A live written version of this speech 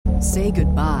Say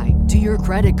goodbye to your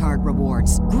credit card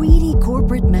rewards. Greedy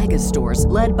corporate mega stores,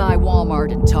 led by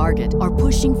Walmart and Target, are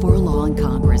pushing for a law in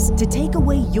Congress to take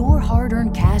away your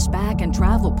hard-earned cash back and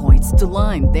travel points to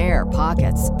line their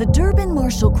pockets. The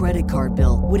Durbin-Marshall credit card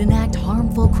bill would enact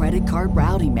harmful credit card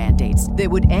routing mandates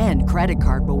that would end credit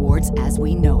card rewards as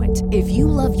we know it. If you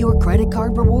love your credit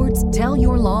card rewards, tell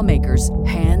your lawmakers,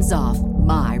 hands off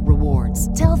my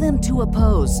rewards. Tell them to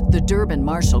oppose the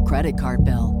Durbin-Marshall credit card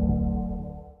bill.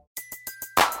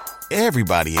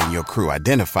 Everybody in your crew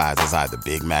identifies as either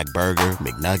Big Mac Burger,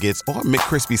 McNuggets, or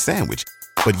McCrispy Sandwich.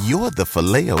 But you're the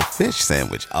Filet-O-Fish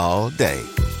Sandwich all day.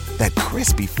 That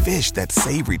crispy fish, that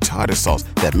savory tartar sauce,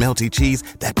 that melty cheese,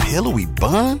 that pillowy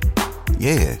bun.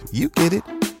 Yeah, you get it.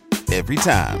 Every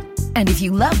time. And if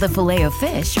you love the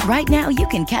Filet-O-Fish, right now you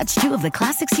can catch two of the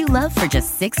classics you love for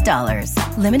just $6.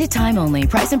 Limited time only.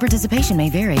 Price and participation may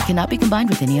vary. Cannot be combined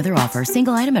with any other offer.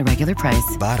 Single item at regular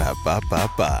price.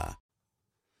 Ba-da-ba-ba-ba.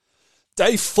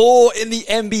 Day 4 in the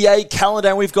NBA calendar,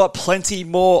 and we've got plenty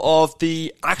more of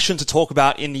the action to talk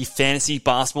about in the fantasy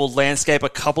basketball landscape. A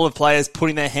couple of players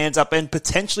putting their hands up and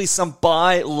potentially some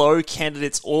buy low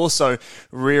candidates also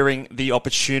rearing the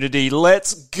opportunity.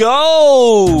 Let's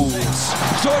go!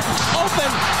 Jordan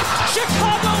open.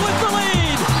 Chicago with the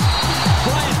lead.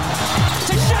 Bryant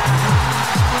to Shaq.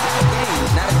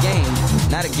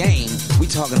 Not a game. We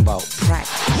talking about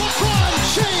practice. LeBron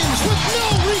James with no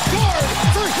regard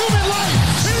for human life.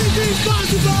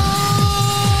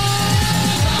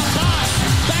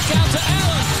 Back out to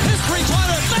Allen. His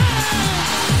three-pointer.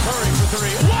 Curry for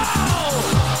three. Wow!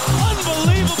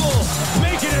 Unbelievable.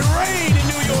 Making it rain in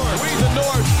New York. We the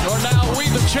North are now we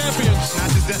the champions. Not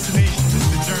the destination, it's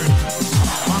the journey.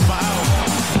 Mamba out.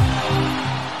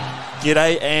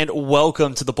 G'day and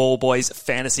welcome to the Ball Boys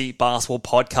Fantasy Basketball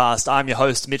Podcast. I'm your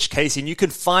host, Mitch Casey, and you can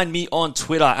find me on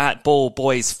Twitter at Ball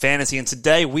Boys Fantasy. And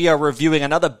today we are reviewing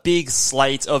another big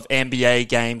slate of NBA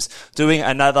games, doing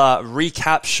another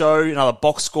recap show, another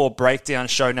box score breakdown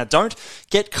show. Now, don't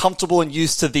get comfortable and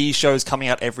used to these shows coming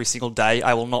out every single day.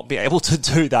 I will not be able to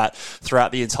do that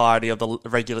throughout the entirety of the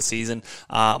regular season.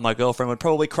 My girlfriend would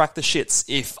probably crack the shits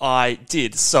if I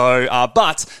did. So,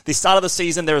 but the start of the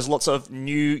season, there is lots of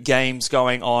new games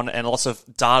going on and lots of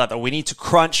data that we need to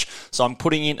crunch. So I'm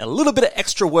putting in a little bit of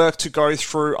extra work to go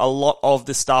through a lot of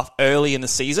this stuff early in the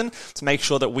season to make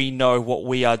sure that we know what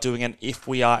we are doing and if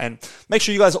we are, and make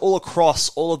sure you guys are all across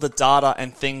all of the data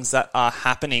and things that are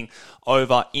happening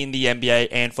over in the NBA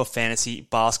and for fantasy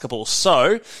basketball.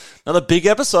 So, another big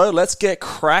episode. Let's get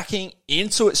cracking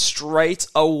into it straight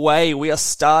away. We are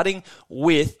starting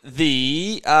with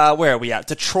the, where are we at?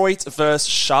 Detroit versus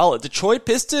Charlotte. Detroit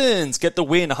Pistons get the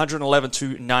win,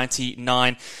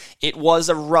 111-99. It was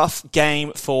a rough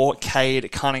game for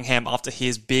Cade Cunningham after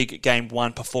his big Game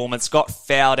 1 performance. Got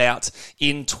fouled out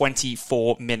in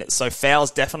 24 minutes. So fouls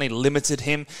definitely limited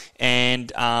him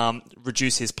and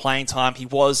reduced his playing time. He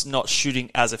was not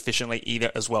shooting as efficiently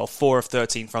either as well. 4 of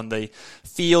 13 from the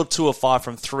field, 2 of 5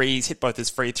 from threes, hit both his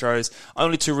free throws,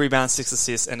 only 2 rebounds, 6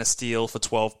 assists, and a steal for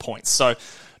 12 points. So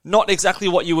not exactly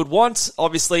what you would want.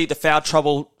 Obviously, the foul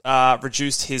trouble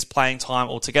reduced his playing time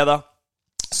altogether.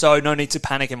 So no need to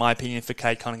panic, in my opinion, for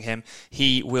Cade Cunningham.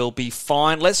 He will be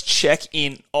fine. Let's check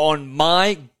in on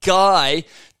my guy,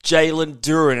 Jalen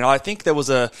Duren. And I think there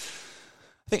was I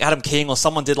think Adam King or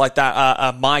someone did like that,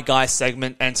 a My Guy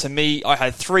segment. And to me, I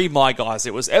had 3 My Guys.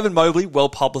 It was Evan Mobley, well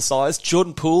publicized.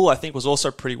 Jordan Poole, I think, was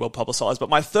also pretty well publicized. But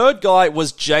my third guy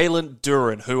was Jalen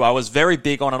Duren, who I was very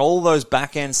big on. And all those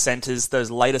back-end centers, those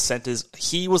later centers,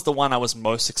 he was the one I was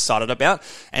most excited about.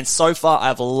 And so far,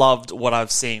 I've loved what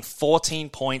I've seen. 14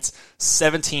 points,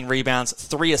 17 rebounds,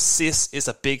 3 assists is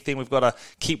a big thing. We've got to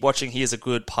keep watching. He is a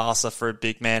good passer for a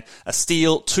big man. A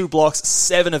steal, 2 blocks,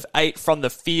 7 of 8 from the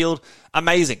field.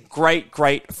 Amazing.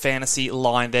 Great fantasy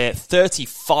line there.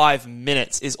 35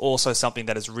 minutes is also something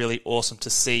that is really awesome to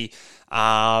see.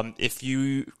 If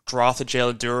you drafted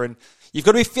Jalen Duren, you've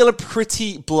got to be feeling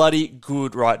pretty bloody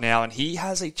good right now, and he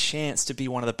has a chance to be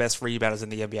one of the best rebounders in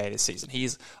the NBA this season.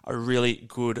 He's a really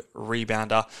good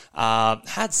rebounder.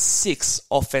 Had 6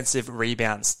 offensive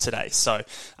rebounds today, so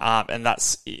and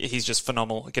he's just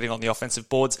phenomenal getting on the offensive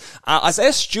boards.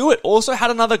 Isaiah Stewart also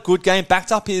had another good game,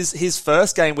 backed up his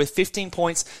first game with 15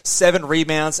 points, 7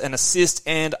 rebounds, an assist,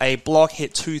 and a block.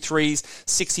 Hit 2 threes,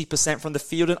 60% from the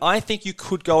field, and I think you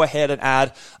could go ahead and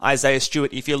add Isaiah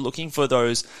Stewart if you're looking for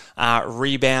those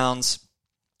rebounds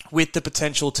with the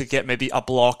potential to get maybe a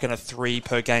block and a 3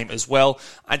 per game as well.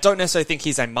 I don't necessarily think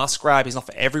he's a must grab. He's not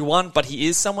for everyone, but he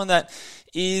is someone that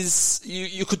is,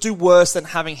 you could do worse than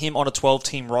having him on a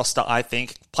 12-team roster, I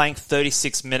think. Playing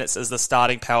 36 minutes as the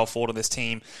starting power forward on this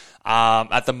team.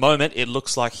 At the moment, it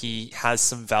looks like he has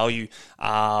some value.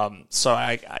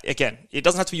 Again, it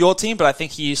doesn't have to be your team, but I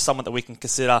think he is someone that we can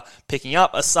consider picking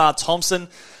up. Asar Thompson,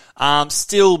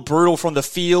 still brutal from the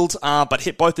field, but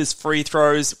hit both his free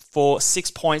throws for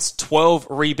 6 points, 12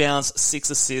 rebounds, 6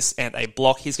 assists, and a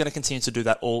block. He's going to continue to do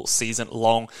that all season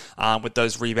long with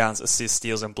those rebounds, assists,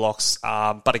 steals, and blocks.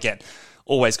 But again,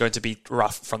 always going to be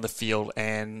rough from the field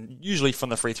and usually from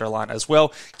the free throw line as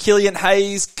well. Killian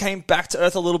Hayes came back to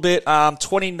earth a little bit.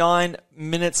 29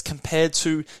 minutes compared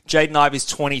to Jaden Ivey's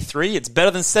 23. It's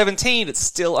better than 17. It's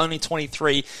still only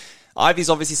 23. Ivey's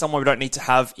obviously someone we don't need to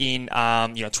have in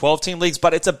 12-team leagues,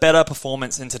 but it's a better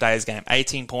performance in today's game.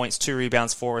 18 points, 2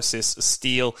 rebounds, 4 assists, a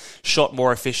steal, shot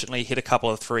more efficiently, hit a couple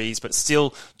of threes, but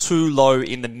still too low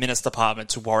in the minutes department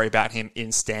to worry about him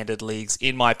in standard leagues.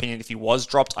 In my opinion, if he was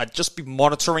dropped, I'd just be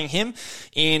monitoring him.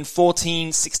 In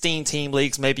 14, 16-team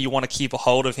leagues, maybe you want to keep a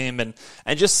hold of him and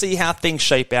just see how things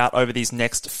shape out over these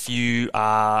next few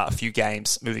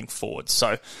games moving forward.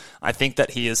 So I think that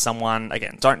he is someone,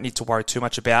 again, don't need to worry too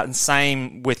much about. And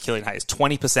same with Killian Hayes,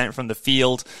 20% from the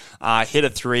field, hit a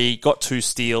 3, got 2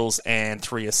 steals and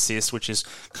 3 assists, which is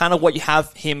kind of what you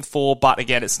have him for. But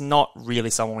again, it's not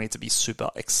really someone we need to be super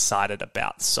excited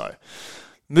about. So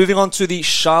moving on to the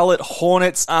Charlotte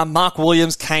Hornets, Mark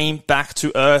Williams came back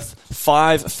to earth.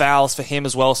 5 fouls for him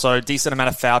as well, so decent amount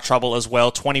of foul trouble as well.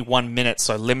 21 minutes,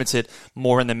 so limited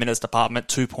more in the minutes department.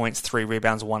 2 points, 3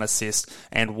 rebounds, 1 assist,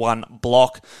 and 1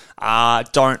 block.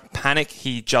 Don't panic.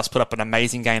 He just put up an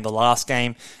amazing game the last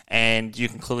game, and you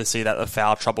can clearly see that the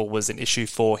foul trouble was an issue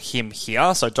for him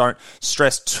here, so don't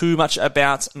stress too much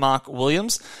about Mark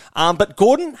Williams. But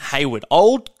Gordon Hayward,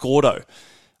 old Gordo,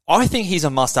 I think he's a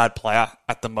must-add player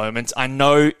at the moment. I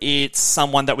know it's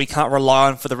someone that we can't rely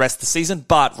on for the rest of the season,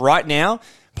 but right now,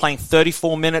 playing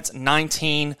 34 minutes,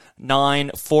 19,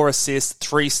 9, 4 assists,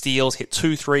 3 steals, hit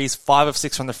 2 threes, 5 of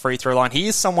 6 from the free throw line. He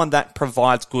is someone that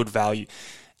provides good value.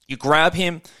 You grab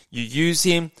him, you use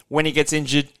him. When he gets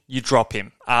injured, you drop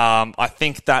him. I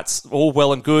think that's all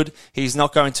well and good. He's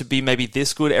not going to be maybe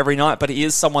this good every night, but he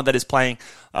is someone that is playing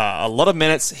a lot of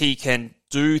minutes. He can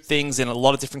do things in a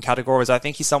lot of different categories. I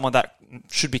think he's someone that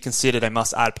should be considered a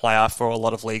must-add player for a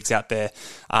lot of leagues out there.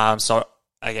 So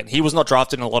again, he was not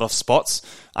drafted in a lot of spots.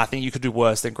 I think you could do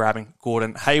worse than grabbing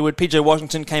Gordon Hayward. PJ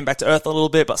Washington came back to earth a little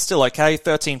bit, but still okay.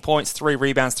 13 points, 3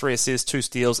 rebounds, 3 assists, 2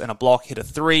 steals, and a block. Hit a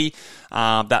 3.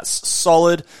 That's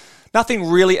solid. Nothing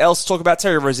really else to talk about.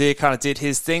 Terry Rozier kind of did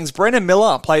his things. Brendan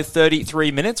Miller played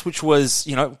 33 minutes, which was,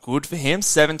 good for him.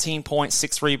 17 points,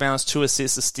 6 rebounds, 2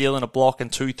 assists, a steal, and a block,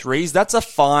 and 2 threes. That's a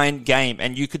fine game,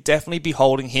 and you could definitely be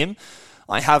holding him.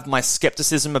 I have my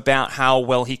skepticism about how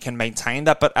well he can maintain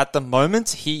that, but at the moment,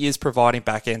 he is providing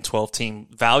back-end 12-team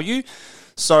value.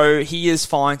 So he is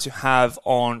fine to have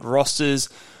on rosters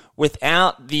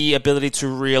without the ability to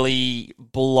really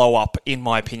blow up, in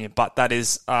my opinion. But that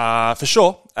is, for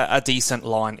sure, a decent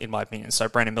line, in my opinion. So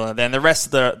Brandon Miller. Then the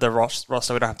rest of the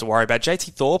roster we don't have to worry about.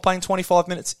 JT Thor playing 25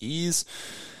 minutes is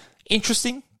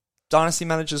interesting. Dynasty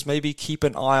managers maybe keep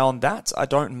an eye on that. I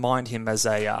don't mind him as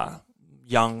a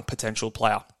young potential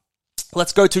player.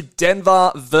 Let's go to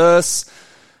Denver versus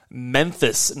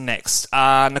Memphis next.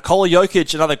 Nikola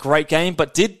Jokic, another great game,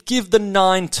 but did give the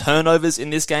 9 turnovers in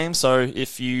this game. So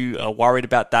if you are worried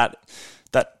about that,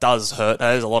 that does hurt.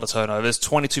 That is a lot of turnovers.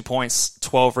 22 points,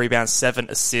 12 rebounds, 7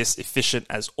 assists. Efficient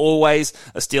as always.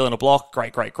 A steal and a block.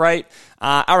 Great.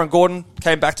 Aaron Gordon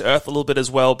came back to earth a little bit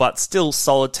as well, but still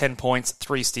solid. 10 points,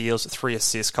 3 steals, 3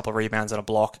 assists, couple of rebounds and a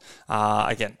block.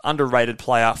 Again, underrated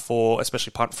player for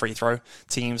especially punt free throw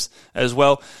teams as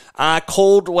well.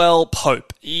 Caldwell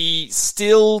Pope. He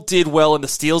still did well in the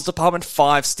steals department.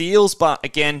 5 steals, but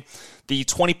again, the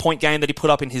 20-point game that he put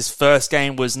up in his first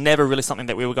game was never really something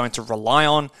that we were going to rely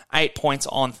on. 8 points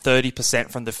on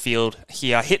 30% from the field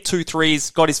here. Hit 2 threes,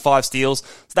 got his 5 steals.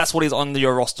 So that's what he's on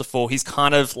your roster for. He's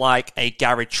kind of like a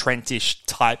Gary Trent-ish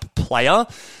type player,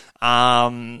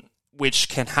 which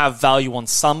can have value on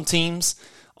some teams.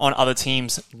 On other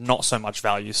teams, not so much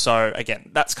value. So again,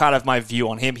 that's kind of my view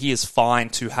on him. He is fine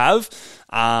to have,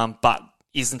 but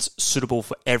isn't suitable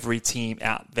for every team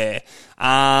out there.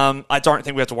 I don't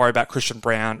think we have to worry about Christian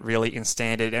Brown really in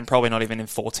standard, and probably not even in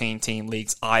 14-team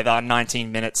leagues either.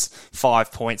 19 minutes,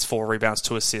 5 points, 4 rebounds,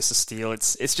 2 assists, a steal.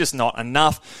 It's just not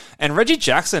enough. And Reggie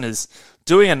Jackson is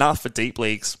doing enough for deep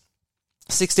leagues.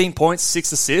 16 points,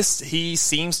 6 assists. He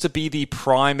seems to be the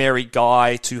primary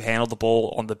guy to handle the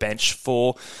ball on the bench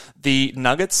for the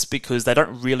Nuggets because they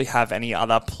don't really have any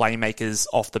other playmakers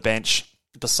off the bench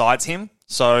besides him.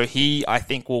 So he, I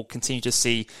think, will continue to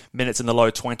see minutes in the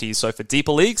low 20s. So for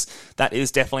deeper leagues, that is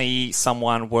definitely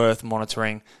someone worth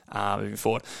monitoring moving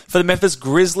forward. For the Memphis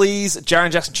Grizzlies,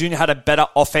 Jaren Jackson Jr. had a better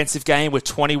offensive game with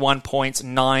 21 points,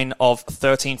 9 of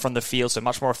 13 from the field. So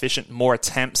much more efficient, more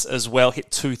attempts as well. Hit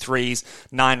 2 threes,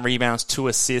 9 rebounds, 2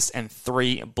 assists, and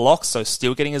 3 blocks. So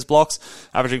still getting his blocks,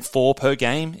 averaging 4 per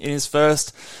game in his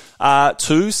first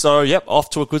 2. So, yep, off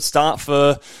to a good start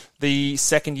for the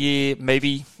second year,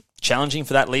 maybe challenging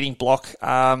for that leading block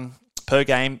per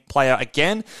game player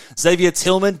again. Xavier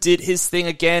Tillman did his thing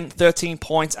again. 13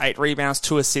 points, 8 rebounds,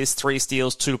 2 assists, 3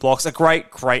 steals, 2 blocks. A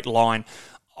great line.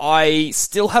 I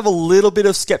still have a little bit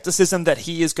of skepticism that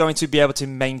he is going to be able to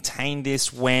maintain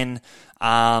this when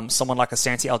someone like a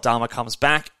Santi Aldama comes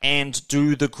back and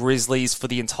do the Grizzlies for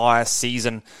the entire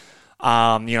season.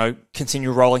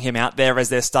 Continue rolling him out there as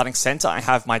their starting center. I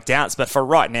have my doubts, but for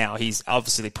right now, he's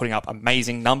obviously putting up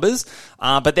amazing numbers.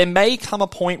 But there may come a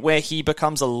point where he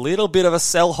becomes a little bit of a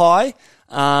sell high.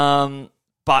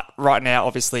 But right now,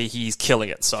 obviously, he's killing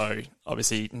it. So,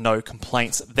 obviously, no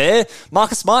complaints there.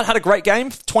 Marcus Smart had a great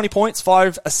game. 20 points,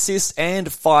 5 assists,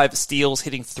 and 5 steals,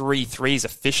 hitting 3 threes.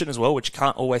 Efficient as well, which you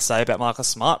can't always say about Marcus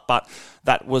Smart. But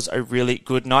that was a really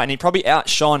good night. And he probably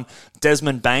outshone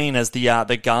Desmond Bane as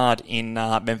the guard in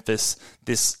Memphis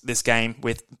this game,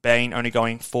 with Bane only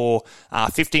going for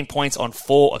 15 points on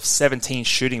 4 of 17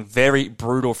 shooting. Very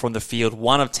brutal from the field.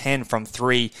 1 of 10 from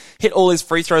 3. Hit all his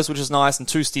free throws, which is nice, and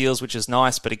 2 steals, which is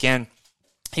nice. But again,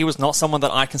 he was not someone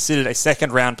that I considered a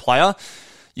second-round player.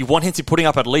 You want him to putting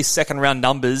up at least second-round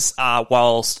numbers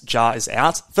whilst Ja is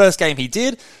out. First game he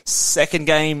did. Second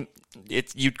game,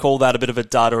 you'd call that a bit of a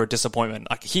dud or a disappointment.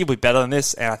 Like, he'll be better than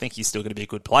this, and I think he's still going to be a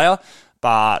good player.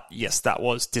 But yes, that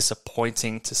was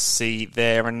disappointing to see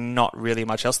there, and not really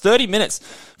much else. 30 minutes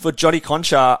for Johnny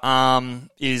Concha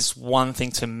is one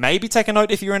thing to maybe take a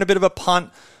note if you're in a bit of a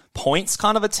punt points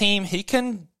kind of a team. He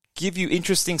can give you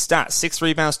interesting stats. 6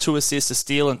 rebounds, 2 assists, a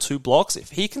steal, and 2 blocks. If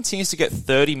he continues to get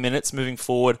 30 minutes moving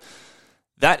forward,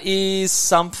 that is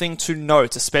something to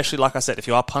note, especially, like I said, if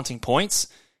you are punting points,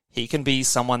 he can be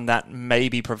someone that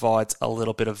maybe provides a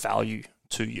little bit of value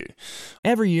to you.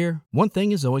 Every year, one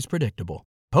thing is always predictable.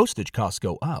 Postage costs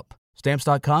go up.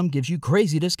 Stamps.com gives you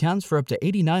crazy discounts for up to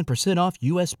 89% off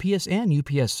USPS and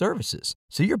UPS services,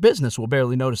 so your business will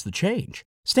barely notice the change.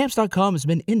 Stamps.com has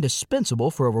been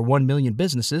indispensable for over 1 million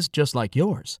businesses just like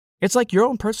yours. It's like your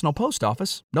own personal post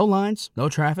office. No lines, no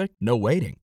traffic, no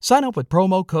waiting. Sign up with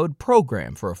promo code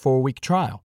PROGRAM for a 4-week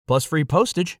trial, plus free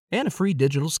postage and a free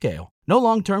digital scale. No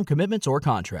long-term commitments or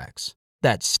contracts.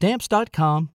 That's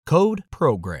Stamps.com, code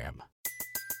PROGRAM.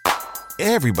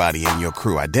 Everybody in your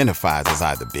crew identifies as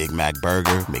either Big Mac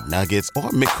Burger, McNuggets, or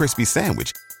McCrispy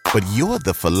Sandwich. But you're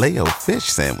the Filet-O-Fish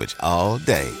Sandwich all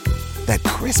day. That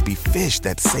crispy fish,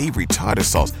 that savory tartar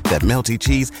sauce, that melty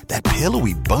cheese, that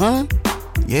pillowy bun.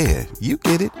 Yeah, you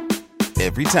get it.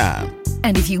 Every time.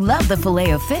 And if you love the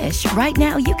Filet-O-Fish, right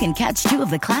now you can catch 2 of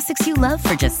the classics you love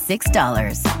for just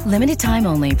 $6. Limited time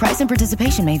only. Price and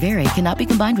participation may vary. Cannot be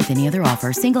combined with any other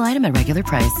offer. Single item at regular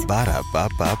price.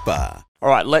 Ba-da-ba-ba-ba. All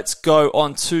right, let's go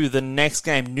on to the next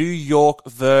game, New York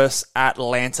versus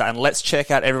Atlanta. And let's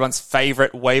check out everyone's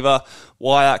favorite waiver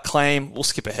wire claim. We'll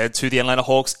skip ahead to the Atlanta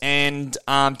Hawks and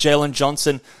Jalen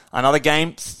Johnson. Another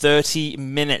game, 30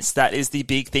 minutes. That is the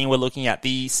big thing we're looking at.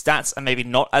 The stats are maybe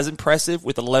not as impressive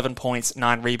with 11 points,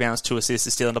 9 rebounds, 2 assists,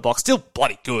 a steal in the block. Still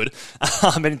bloody good.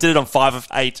 And did it on 5 of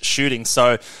 8 shooting.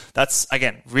 So that's,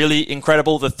 again, really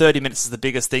incredible. The 30 minutes is the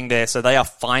biggest thing there. So they are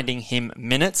finding him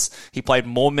minutes. He played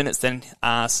more minutes than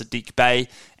Sadiq Bey.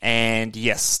 And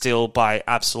yes, still by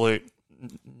absolute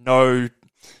no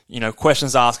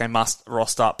questions asked, a must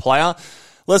roster player.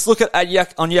 Let's look at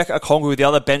Onyeka Okongwu, the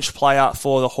other bench player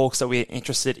for the Hawks that we're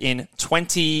interested in.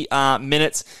 20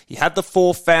 minutes. He had the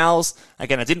 4 fouls.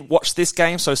 Again, I didn't watch this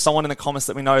game, so someone in the comments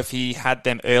let me know if he had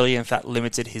them early and if that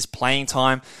limited his playing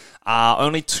time.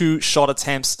 Only 2 shot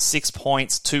attempts, 6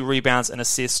 points, 2 rebounds, an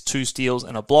assist, 2 steals,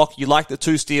 and a block. You like the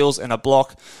 2 steals and a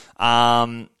block.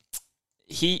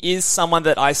 He is someone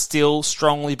that I still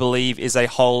strongly believe is a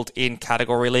hold in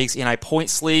category leagues. In a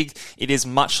points league, it is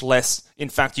much less. In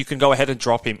fact, you can go ahead and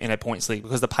drop him in a points league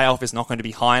because the payoff is not going to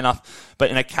be high enough.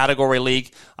 But in a category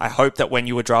league, I hope that when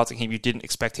you were drafting him, you didn't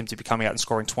expect him to be coming out and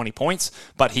scoring 20 points.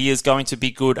 But he is going to be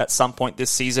good at some point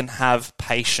this season. Have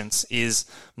patience is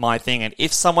my thing. And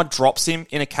if someone drops him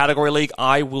in a category league,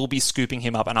 I will be scooping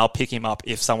him up and I'll pick him up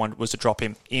if someone was to drop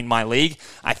him in my league.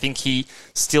 I think he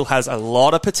still has a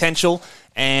lot of potential.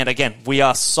 And again, we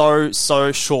are so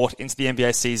short into the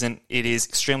NBA season. It is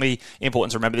extremely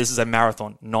important to remember this is a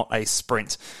marathon, not a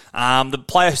sprint. The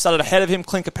player who started ahead of him,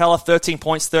 Clint Capella, 13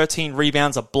 points, 13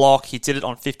 rebounds, a block. He did it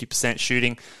on 50%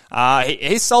 shooting.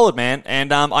 He's solid, man.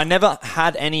 And I never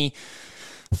had any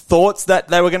thoughts that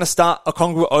they were going to start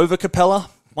Okongwu over Capella.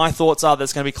 My thoughts are that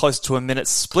it's going to be close to a minute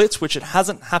split, which it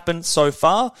hasn't happened so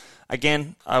far.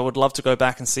 Again, I would love to go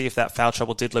back and see if that foul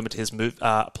trouble did limit his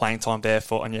playing time there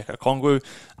for Onyeka Okongwu.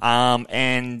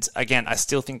 And again, I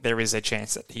still think there is a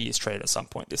chance that he is traded at some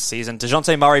point this season.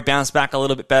 DeJounte Murray bounced back a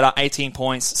little bit better. 18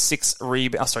 points, 6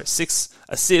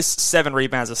 assists, 7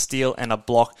 rebounds, a steal, and a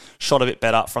block. Shot a bit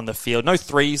better from the field. No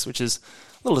threes, which is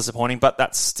a little disappointing, but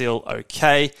that's still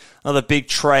okay. Another big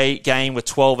Trey game with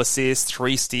 12 assists,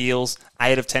 3 steals,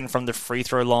 8 of 10 from the free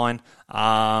throw line.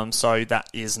 So that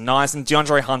is nice. And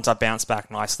DeAndre Hunter bounced back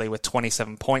nicely with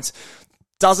 27 points.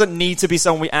 Doesn't need to be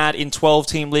someone we add in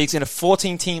 12-team leagues. In a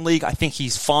 14-team league, I think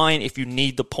he's fine if you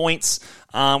need the points,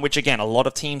 which, again, a lot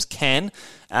of teams can.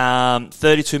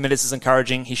 32 minutes is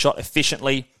encouraging. He shot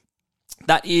efficiently.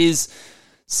 That is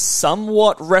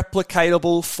somewhat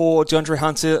replicatable for DeAndre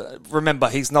Hunter. Remember,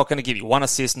 he's not going to give you 1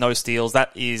 assist, no steals.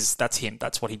 That's him.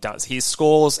 That's what he does. He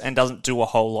scores and doesn't do a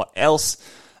whole lot else.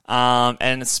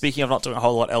 And speaking of not doing a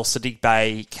whole lot else, Sadiq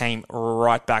Bey came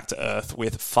right back to earth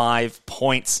with 5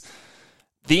 points.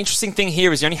 The interesting thing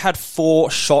here is he only had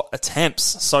 4 shot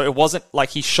attempts, so it wasn't like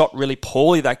he shot really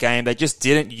poorly that game. They just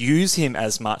didn't use him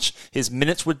as much. His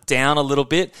minutes were down a little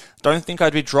bit. Don't think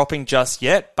I'd be dropping just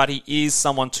yet, but he is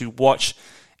someone to watch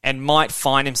and might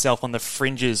find himself on the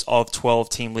fringes of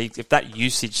 12-team leagues if that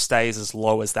usage stays as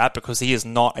low as that, because he is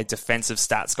not a defensive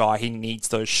stats guy. He needs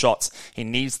those shots. He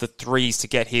needs the threes to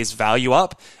get his value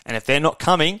up, and if they're not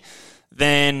coming,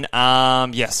 then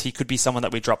yes, he could be someone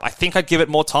that we drop. I think I'd give it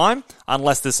more time,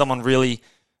 unless there's someone really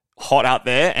hot out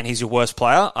there and he's your worst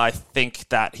player. I think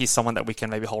that he's someone that we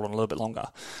can maybe hold on a little bit longer.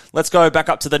 Let's go back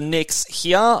up to the Knicks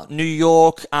here. New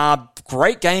York,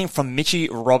 great game from Mitchie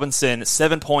Robinson.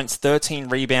 7 points, 13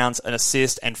 rebounds, an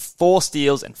assist, and 4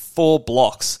 steals and 4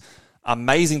 blocks.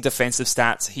 Amazing defensive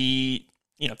stats. He,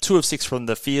 2 of 6 from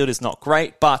the field is not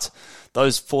great, but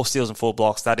those 4 steals and 4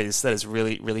 blocks, that is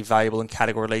really, really valuable in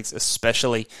category leagues,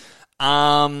 especially.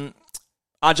 RJ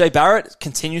Barrett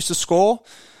continues to score.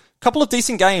 Couple of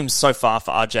decent games so far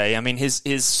for RJ. I mean,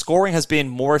 his scoring has been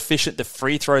more efficient. The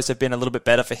free throws have been a little bit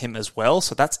better for him as well.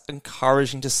 So that's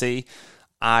encouraging to see.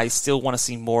 I still want to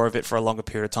see more of it for a longer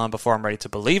period of time before I'm ready to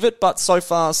believe it. But so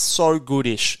far, so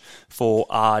goodish for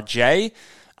RJ.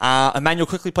 Emmanuel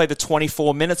quickly played the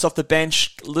 24 minutes off the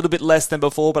bench, a little bit less than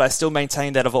before, but I still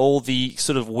maintain that of all the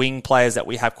sort of wing players that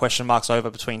we have question marks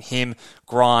over between him,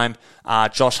 Grime,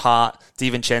 Josh Hart,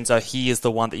 DiVincenzo, he is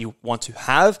the one that you want to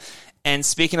have. And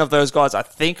speaking of those guys, I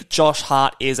think Josh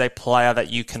Hart is a player that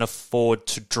you can afford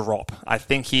to drop. I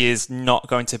think he is not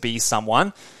going to be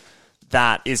someone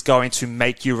that is going to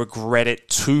make you regret it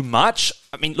too much.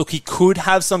 I mean, look, he could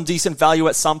have some decent value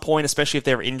at some point, especially if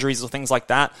there are injuries or things like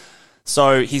that.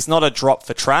 So he's not a drop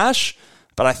for trash.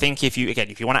 But I think if you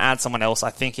want to add someone else,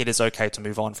 I think it is okay to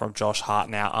move on from Josh Hart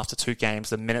now after 2 games.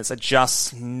 The minutes are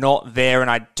just not there, and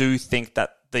I do think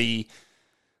that the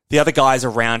other guys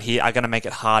around here are going to make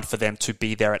it hard for them to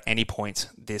be there at any point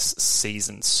this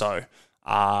season. So,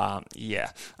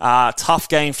 tough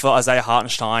game for Isaiah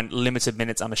Hartenstein. Limited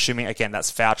minutes, I'm assuming. Again,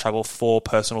 that's foul trouble, 4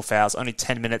 personal fouls. Only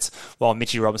 10 minutes, while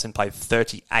Mitchie Robinson played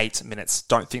 38 minutes.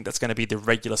 Don't think that's going to be the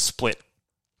regular split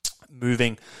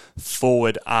moving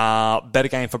forward. Better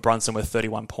game for Brunson with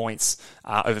 31 points,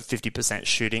 over 50%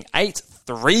 shooting. 8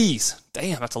 threes.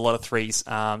 Damn, that's a lot of threes.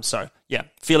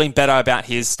 Feeling better about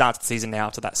his start to the season now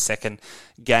after that second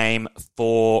game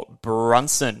for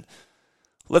Brunson.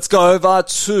 Let's go over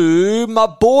to my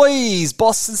boys,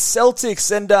 Boston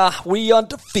Celtics, and we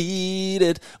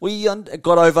undefeated. We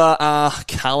got over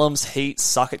Callum's Heat.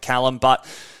 Suck it, Callum. But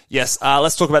yes,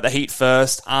 let's talk about the Heat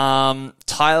first. Kyle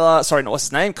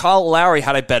Lowry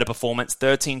had a better performance.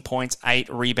 13 points, 8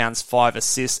 rebounds, 5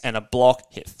 assists, and a block.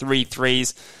 Hit 3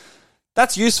 threes.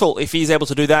 That's useful if he's able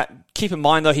to do that. Keep in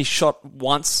mind, though, he shot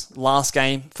once last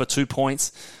game for 2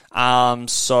 points.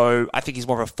 So I think he's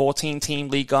more of a 14-team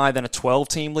league guy than a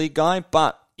 12-team league guy.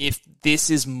 But if this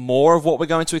is more of what we're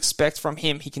going to expect from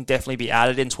him, he can definitely be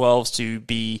added in 12s to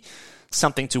be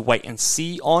something to wait and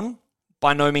see on.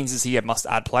 By no means is he a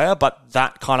must-add player, but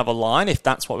that kind of a line, if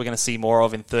that's what we're going to see more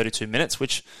of in 32 minutes,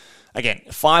 which, again,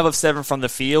 5 of 7 from the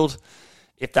field,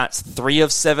 if that's 3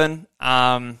 of 7,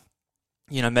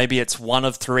 maybe it's 1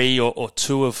 of 3 or 1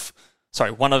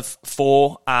 of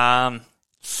 4.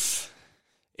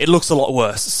 it looks a lot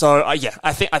worse. So, I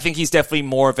think he's definitely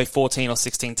more of a 14 or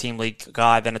 16 team league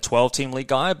guy than a 12 team league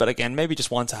guy. But again, maybe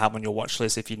just one to have on your watch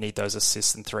list if you need those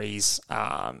assists and threes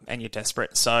and you're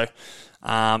desperate. So,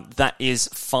 that is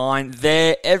fine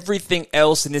there. Everything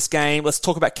else in this game, let's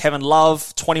talk about Kevin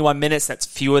Love. 21 minutes, that's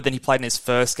fewer than he played in his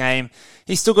first game.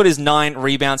 He's still got his 9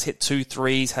 rebounds, hit 2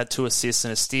 threes, had 2 assists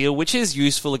and a steal, which is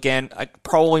useful again.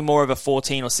 Probably more of a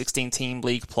 14 or 16 team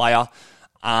league player.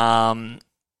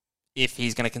 If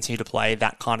he's going to continue to play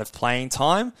that kind of playing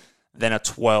time, than a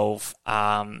 12.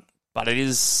 But it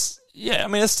is,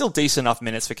 it's still decent enough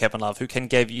minutes for Kevin Love, who can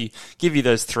give you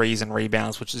those threes and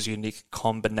rebounds, which is a unique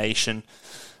combination.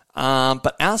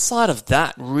 But outside of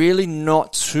that, really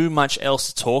not too much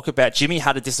else to talk about. Jimmy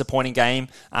had a disappointing game.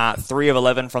 3 of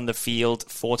 11 from the field,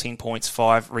 14 points,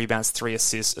 5 rebounds, 3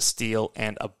 assists, a steal,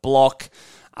 and a block.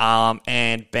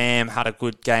 And Bam had a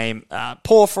good game.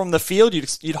 Poor from the field.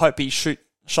 You'd hope he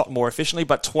shot more efficiently,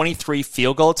 but 23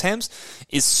 field goal attempts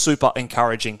is super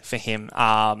encouraging for him.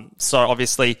 So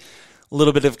obviously, a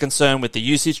little bit of concern with the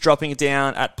usage dropping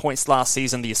down at points last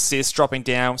season, the assists dropping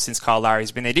down since Kyle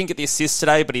Lowry's been there. He didn't get the assists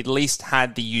today, but he at least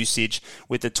had the usage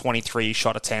with the 23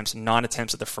 shot attempts, 9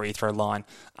 attempts at the free throw line.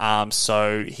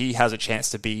 So he has a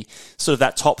chance to be sort of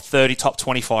that top 30, top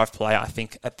 25 player, I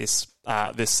think, at this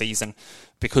season,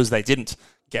 because they didn't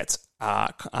get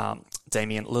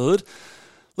Damian Lillard.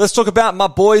 Let's talk about my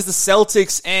boys, the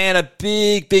Celtics, and a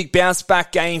big bounce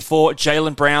back game for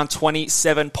Jaylen Brown.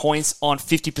 27 points on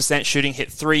 50% shooting, hit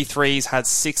 3 threes, had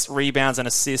 6 rebounds, an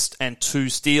assist, and 2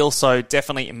 steals. So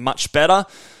definitely much better.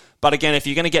 But again, if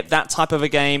you're going to get that type of a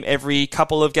game every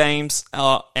couple of games,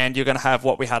 and you're going to have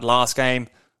what we had last game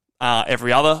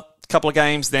every other couple of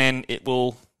games, then it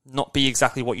will not be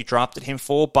exactly what you drafted him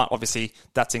for, but obviously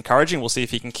that's encouraging. We'll see if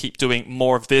he can keep doing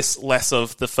more of this, less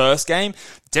of the first game.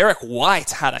 Derek White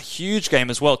had a huge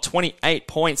game as well. 28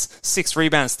 points, 6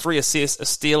 rebounds, 3 assists, a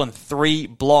steal, and 3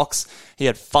 blocks. He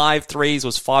had 5 threes,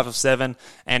 was 5 of 7,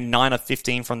 and 9 of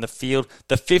 15 from the field.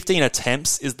 The 15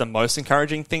 attempts is the most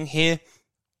encouraging thing here.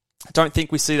 I don't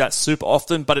think we see that super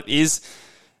often, but it is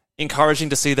encouraging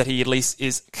to see that he at least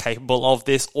is capable of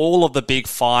this. All of the big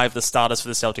 5, the starters for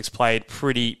the Celtics, played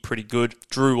pretty good.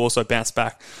 Drew also bounced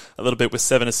back a little bit with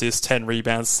 7 assists, 10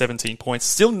 rebounds, 17 points.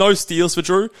 Still no steals for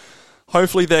Drew.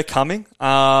 Hopefully they're coming.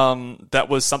 That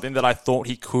was something that I thought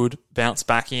he could bounce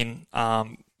back in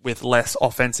with less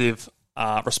offensive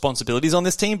responsibilities on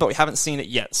this team, but we haven't seen it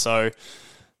yet. So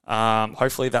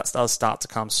hopefully that does start to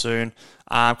come soon.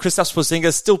 Kristaps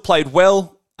Porzingis still played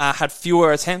well. Had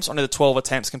fewer attempts, only the 12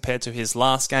 attempts compared to his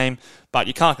last game, but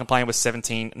you can't complain with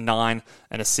 17, 9,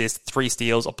 an assist, 3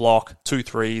 steals, a block, 2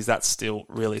 threes. That's still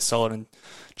really solid. And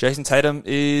Jason Tatum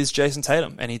is Jason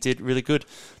Tatum, and he did really good.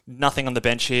 Nothing on the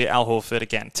bench here. Al Horford,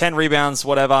 again, 10 rebounds,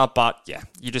 whatever, but yeah,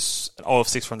 you just 0 of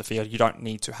 6 from the field. You don't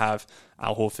need to have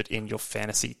Al Horford in your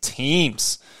fantasy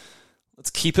teams.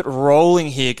 Let's keep it rolling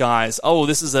here, guys. Oh,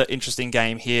 this is an interesting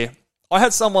game here. I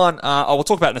had someone, we'll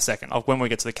talk about it in a second, when we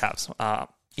get to the Cavs.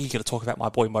 Eager to talk about my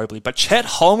boy Mobley. But Chet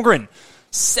Holmgren,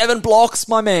 7 blocks,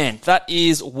 my man. That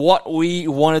is what we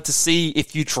wanted to see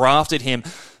if you drafted him.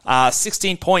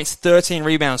 16 points, 13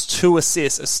 rebounds, 2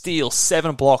 assists, a steal,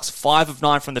 7 blocks, 5 of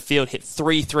 9 from the field, hit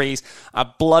 3 threes. A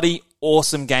bloody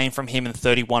awesome game from him in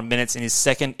 31 minutes in his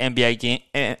second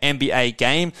NBA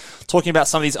game. Talking about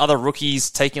some of these other rookies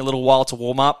taking a little while to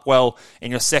warm up. Well,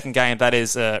 in your second game, that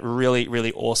is a really,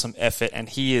 really awesome effort, and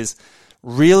he is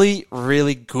really,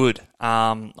 really good.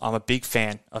 I'm a big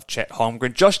fan of Chet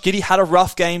Holmgren. Josh Giddey had a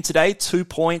rough game today. 2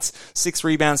 points, 6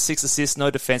 rebounds, 6 assists, no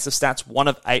defensive stats, 1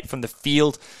 of 8 from the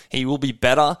field. He will be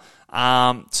better.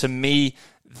 To me,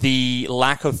 the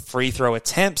lack of free throw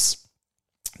attempts,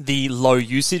 the low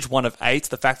usage, 1 of 8,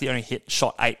 the fact that he only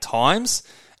shot 8 times,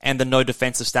 and the no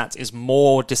defensive stats is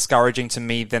more discouraging to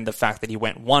me than the fact that he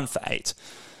went 1 for 8.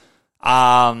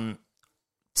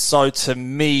 So to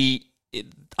me,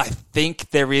 I think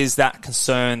there is that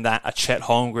concern that a Chet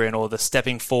Holmgren or the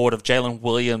stepping forward of Jalen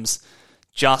Williams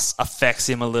just affects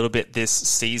him a little bit this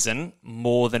season,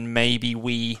 more than maybe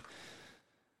we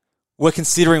were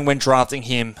considering when drafting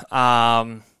him.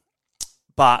 But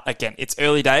again, it's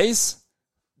early days.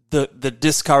 The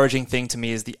discouraging thing to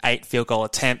me is the 8 field goal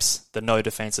attempts, the no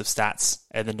defensive stats,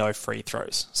 and the no free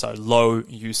throws. So low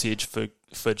usage for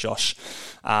Josh.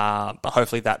 But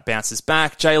hopefully that bounces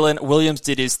back. Jalen Williams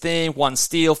did his thing. 1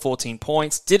 steal, 14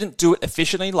 points. Didn't do it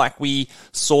efficiently like we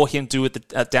saw him do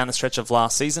it down the stretch of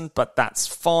last season, but that's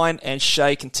fine. And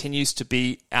Shea continues to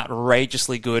be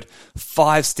outrageously good.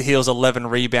 5 steals, 11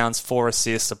 rebounds, 4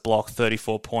 assists, a block,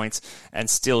 34 points, and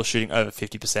still shooting over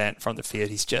 50% from the field.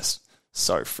 He's just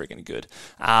So friggin' good.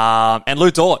 And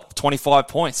Lou Dort, 25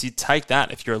 points. You'd take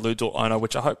that if you're a Lou Dort owner,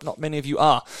 which I hope not many of you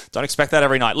are. Don't expect that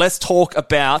every night. Let's talk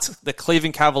about the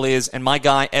Cleveland Cavaliers and my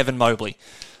guy, Evan Mobley.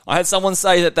 I had someone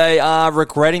say that they are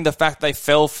regretting the fact they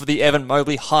fell for the Evan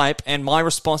Mobley hype, and my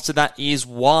response to that is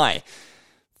why.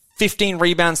 15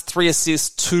 rebounds, 3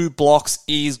 assists, 2 blocks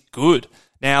is good.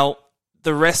 Now,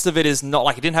 the rest of it is not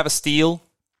like he didn't have a steal.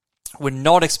 We're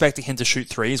not expecting him to shoot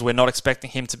threes. We're not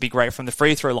expecting him to be great from the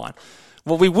free throw line.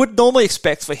 What we would normally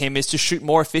expect for him is to shoot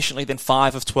more efficiently than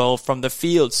 5 of 12 from the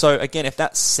field. So again, if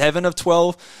that's 7 of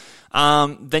 12,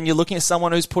 then you're looking at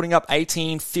someone who's putting up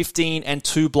 18, 15, and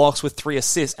 2 blocks with 3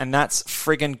 assists, and that's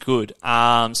friggin' good.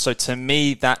 So to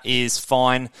me, that is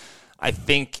fine. I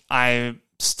think I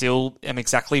still am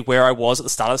exactly where I was at the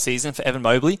start of the season for Evan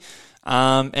Mobley.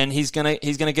 And he's gonna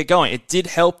get going. It did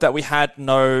help that we had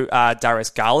no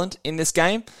Darius Garland in this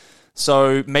game,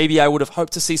 so maybe I would have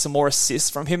hoped to see some more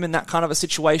assists from him in that kind of a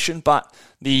situation. But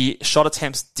the shot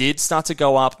attempts did start to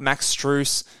go up. Max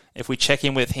Strus, if we check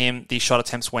in with him, the shot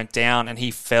attempts went down, and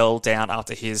he fell down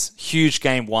after his huge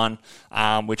game 1,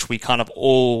 which we kind of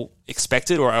all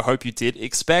expected, or I hope you did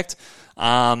expect.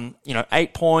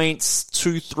 8 points,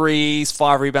 2 threes,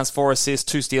 5 rebounds, 4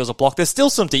 assists, 2 steals, a block. There's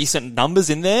still some decent numbers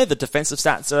in there. The defensive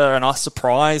stats are a nice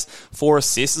surprise. 4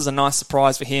 assists is a nice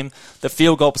surprise for him. The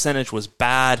field goal percentage was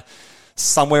bad,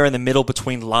 somewhere in the middle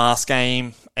between last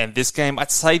game and this game.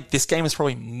 I'd say this game is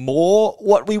probably more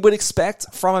what we would expect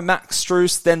from a Max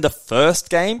Strus than the first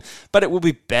game, but it will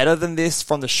be better than this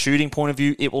from the shooting point of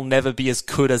view. It will never be as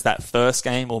good as that first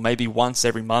game, or maybe once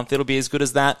every month it'll be as good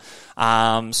as that.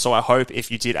 So I hope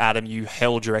if you did add him, you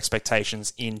held your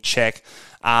expectations in check.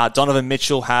 Donovan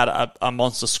Mitchell had a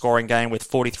monster scoring game with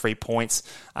 43 points.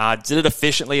 Did it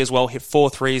efficiently as well, hit 4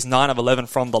 threes, 9 of 11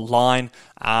 from the line,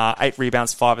 8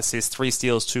 rebounds, 5 assists, 3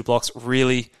 steals, 2 blocks.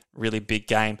 Really big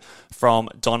game from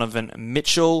Donovan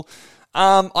Mitchell.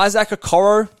 Isaac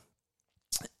Okoro,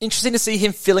 interesting to see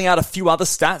him filling out a few other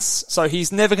stats. So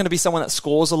he's never going to be someone that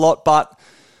scores a lot, but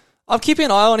I'm keeping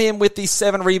an eye on him with these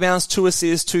 7 rebounds, 2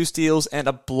 assists, 2 steals, and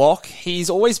a block. He's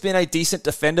always been a decent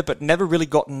defender, but never really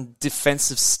gotten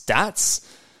defensive stats.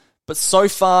 But so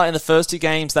far in the first 2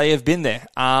 games, they have been there.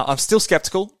 I'm still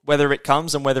skeptical whether it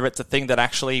comes and whether it's a thing that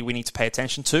actually we need to pay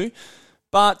attention to.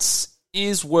 But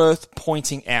is worth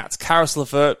pointing out. Karis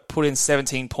LeVert put in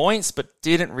 17 points, but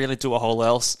didn't really do a whole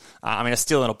else. A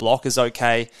steal and a block is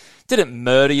okay. Didn't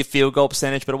murder your field goal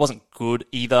percentage, but it wasn't good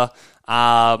either.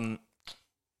 It's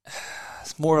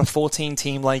more of a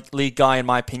 14-team league guy, in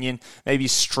my opinion. Maybe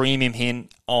stream him in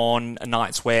on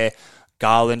nights where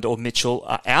Garland or Mitchell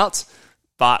are out.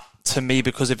 But to me,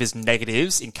 because of his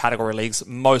negatives in category leagues,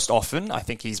 most often, I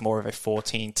think he's more of a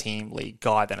 14-team league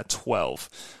guy than a 12.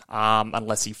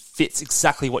 Unless he fits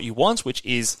exactly what you want, which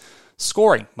is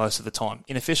scoring most of the time,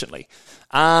 inefficiently.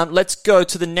 Let's go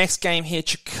to the next game here,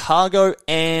 Chicago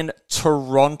and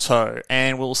Toronto.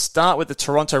 And we'll start with the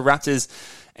Toronto Raptors.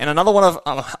 And another one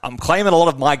of, I'm claiming a lot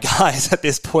of my guys at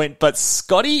this point, but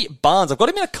Scotty Barnes, I've got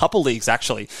him in a couple leagues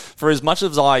actually. For as much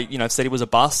as I, said he was a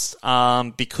bust,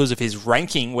 because of his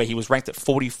ranking, where he was ranked at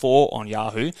 44 on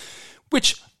Yahoo,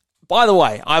 which, by the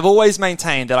way, I've always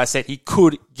maintained that I said he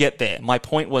could get there. My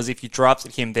point was if you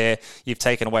drafted him there, you've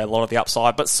taken away a lot of the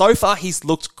upside. But so far, he's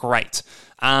looked great.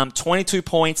 22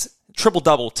 points,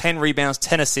 triple-double, 10 rebounds,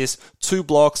 10 assists, 2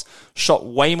 blocks, shot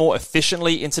way more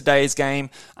efficiently in today's game,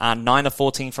 9 of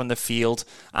 14 from the field.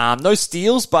 No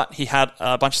steals, but he had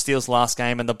a bunch of steals last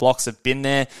game, and the blocks have been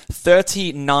there.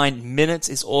 39 minutes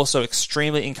is also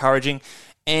extremely encouraging,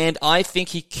 and I think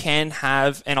he can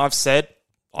have, and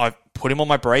I've put him on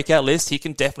my breakout list. He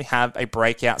can definitely have a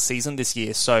breakout season this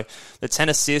year. So the 10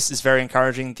 assists is very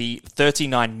encouraging. The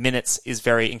 39 minutes is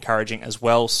very encouraging as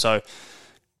well. So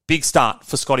big start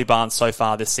for Scotty Barnes so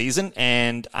far this season,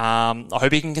 and I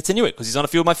hope he can continue it because he's on a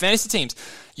few of my fantasy teams.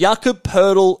 Jakob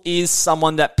Poeltl is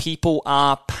someone that people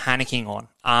are panicking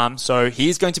on. So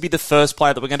he's going to be the first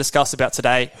player that we're going to discuss about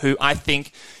today, who I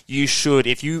think you should,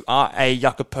 if you are a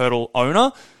Jakob Poeltl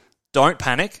owner, don't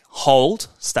panic, hold,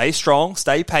 stay strong,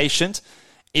 stay patient.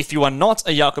 If you are not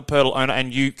a Jakob Poeltl owner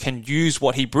and you can use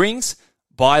what he brings,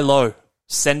 buy low.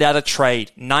 Send out a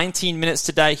trade. 19 minutes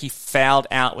today, he fouled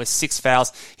out with 6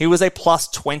 fouls. He was a plus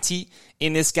 20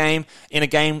 in this game, in a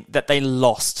game that they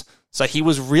lost. So he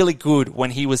was really good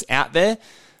when he was out there.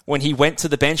 When he went to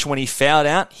the bench, when he fouled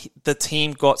out, the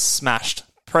team got smashed.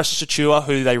 Precious Achiuwa,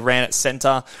 who they ran at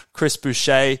center, Chris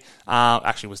Boucher,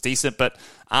 actually was decent, but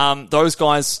those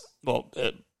guys,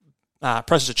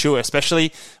 Precious Achiuwa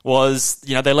especially, was,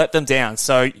 they let them down.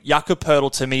 So Jakob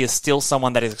Poeltl to me is still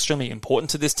someone that is extremely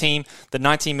important to this team. The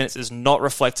 19 minutes is not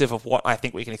reflective of what I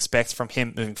think we can expect from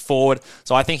him moving forward.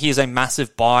 So I think he is a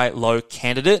massive buy low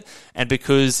candidate. And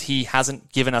because he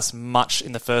hasn't given us much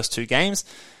in the first 2 games,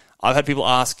 I've had people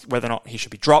ask whether or not he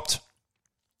should be dropped.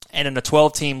 And in a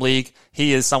 12-team league,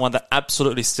 he is someone that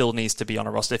absolutely still needs to be on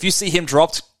a roster. If you see him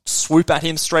dropped, swoop at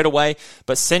him straight away,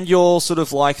 but send your sort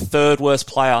of like third worst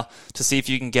player to see if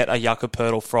you can get a Jakob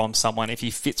Poeltl from someone if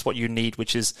he fits what you need,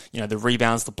 which is, the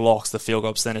rebounds, the blocks, the field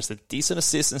goal percentage, the decent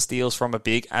assists and steals from a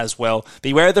big as well.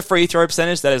 Beware of the free throw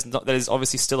percentage. That is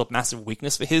obviously still a massive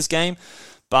weakness for his game,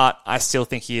 but I still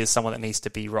think he is someone that needs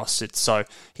to be rostered. So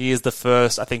he is the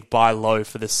first, I think, buy low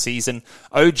for this season.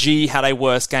 OG had a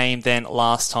worse game than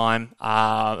last time.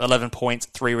 11 points,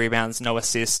 3 rebounds, no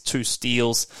assists, 2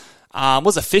 steals.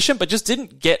 Was efficient, but just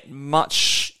didn't get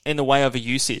much in the way of a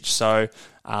usage. So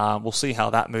we'll see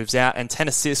how that moves out. And 10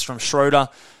 assists from Schroeder,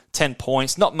 10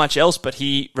 points. Not much else, but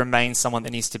he remains someone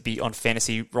that needs to be on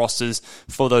fantasy rosters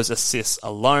for those assists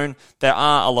alone. There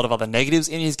are a lot of other negatives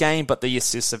in his game, but the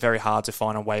assists are very hard to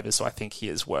find on waivers, so I think he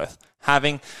is worth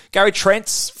having. Gary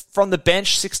Trent from the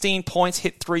bench, 16 points,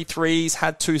 hit 3 threes,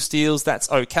 had 2 steals.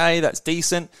 That's okay. That's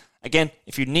decent. Again,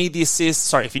 if you need the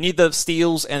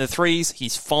steals and the threes,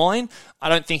 he's fine. I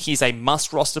don't think he's a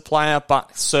must roster player,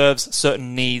 but serves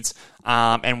certain needs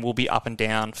and will be up and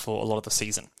down for a lot of the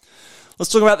season.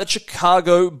 Let's talk about the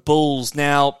Chicago Bulls.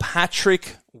 Now,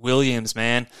 Patrick Williams,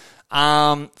 man.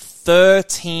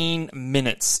 13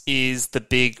 minutes is the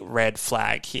big red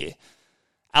flag here.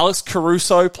 Alex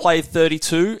Caruso played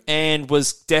 32 and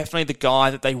was definitely the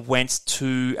guy that they went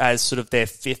to as sort of their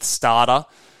 5th starter.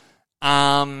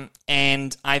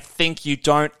 And I think you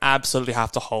don't absolutely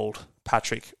have to hold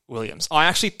Patrick Williams. I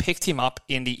actually picked him up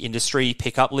in the industry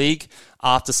pickup league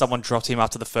after someone dropped him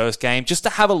after the first game, just to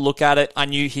have a look at it. I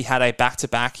knew he had a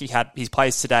back-to-back. He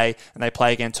plays today and they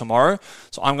play again tomorrow.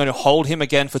 So I'm going to hold him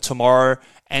again for tomorrow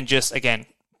and just, again,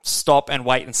 stop and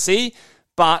wait and see.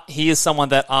 But he is someone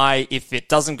that if it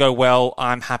doesn't go well,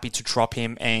 I'm happy to drop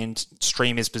him and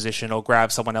stream his position or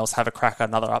grab someone else, have a crack at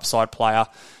another upside player,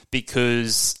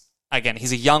 because again,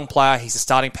 he's a young player. He's a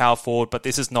starting power forward, but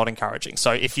this is not encouraging.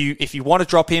 So if you want to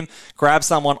drop him, grab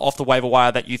someone off the waiver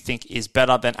wire that you think is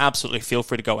better, then absolutely feel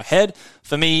free to go ahead.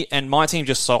 For me and my team,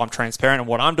 just so I'm transparent in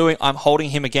what I'm doing, I'm holding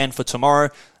him again for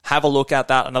tomorrow. Have a look at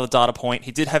that. Another data point.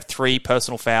 He did have 3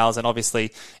 personal fouls, and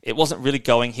obviously it wasn't really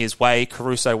going his way.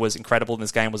 Caruso was incredible in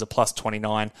this game, was a plus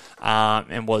 29,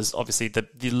 and was obviously the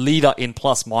leader in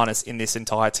plus minus in this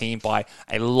entire team by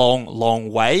a long, long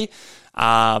way.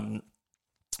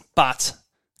 But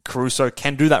Caruso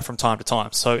can do that from time to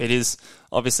time. So it is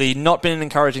obviously not been an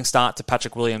encouraging start to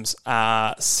Patrick Williams'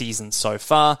 season so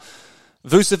far.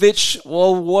 Vucevic,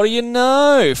 well, what do you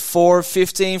know? 4 of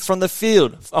 15 from the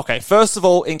field. Okay, first of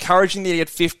all, encouraging that he had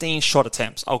 15 shot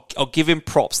attempts. I'll give him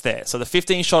props there. So the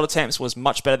 15 shot attempts was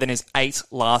much better than his 8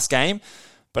 last game.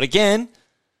 But again,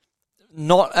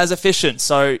 not as efficient.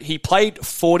 So he played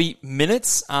 40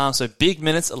 minutes, so big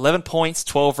minutes, 11 points,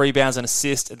 12 rebounds and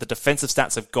assists. The defensive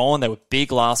stats have gone. They were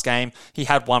big last game. He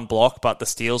had 1 block, but the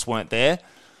steals weren't there.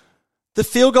 The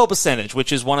field goal percentage,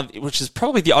 which is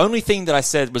probably the only thing that I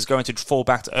said was going to fall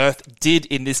back to earth, did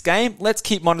in this game. Let's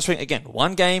keep monitoring. Again,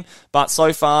 1 game, but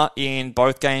so far in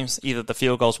both games, either the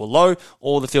field goals were low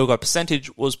or the field goal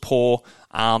percentage was poor.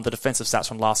 The defensive stats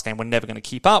from last game were never going to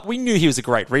keep up. We knew he was a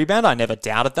great rebounder. I never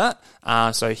doubted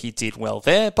that. So he did well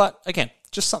there. But again,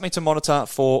 just something to monitor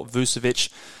for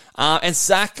Vucevic. And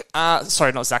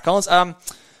not Zach Collins.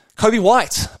 Kobe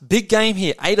White, big game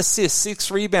here. 8 assists, 6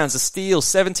 rebounds, a steal,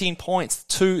 17 points,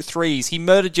 2 threes. He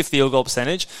murdered your field goal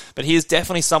percentage, but he is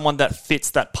definitely someone that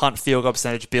fits that punt field goal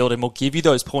percentage build and will give you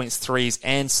those points, threes,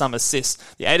 and some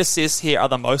assists. The 8 assists here are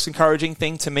the most encouraging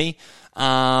thing to me.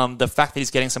 The fact that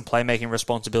he's getting some playmaking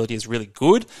responsibility is really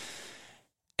good.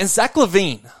 And Zach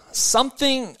LaVine,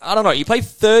 I don't know, he played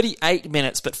 38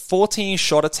 minutes, but 14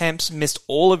 shot attempts, missed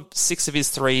all of 6 of his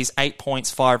threes, 8 points,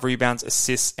 5 rebounds,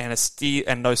 assists,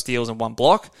 and no steals and 1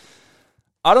 block.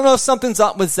 I don't know if something's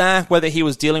up with Zach, whether he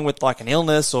was dealing with like an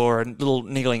illness or a little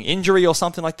niggling injury or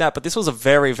something like that, but this was a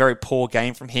very, very poor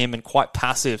game from him and quite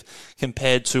passive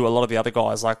compared to a lot of the other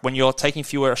guys. Like when you're taking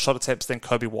fewer shot attempts than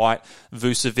Kobe White,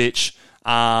 Vucevic,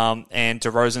 and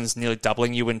DeRozan's nearly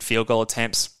doubling you in field goal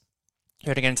attempts,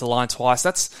 you're going to get into the line twice.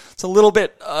 It's a little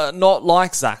bit not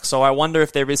like Zach. So I wonder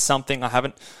if there is something. I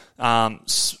haven't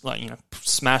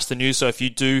smashed the news. So if you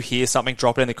do hear something,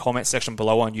 drop it in the comment section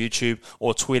below on YouTube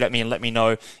or tweet at me and let me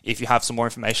know if you have some more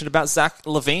information about Zach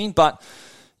LaVine. But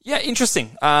Yeah,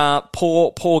 interesting.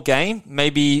 Poor game.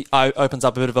 Maybe opens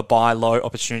up a bit of a buy low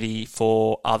opportunity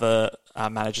for other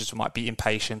managers who might be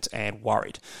impatient and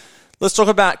worried. Let's talk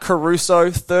about Caruso.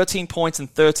 13 points and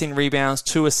 13 rebounds,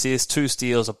 2 assists, 2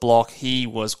 steals, a block. He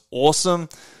was awesome.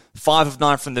 5 of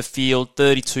 9 from the field,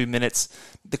 32 minutes.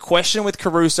 The question with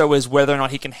Caruso is whether or not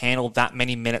he can handle that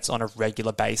many minutes on a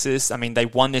regular basis. I mean, they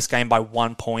won this game by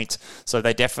 1 point, so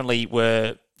they definitely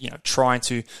were, trying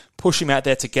to push him out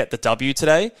there to get the W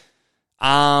today.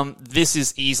 This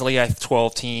is easily a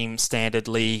 12-team standard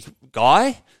league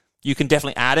guy. You can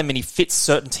definitely add him, and he fits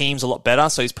certain teams a lot better,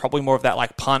 so he's probably more of that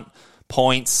like punt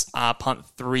points, punt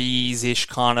threes-ish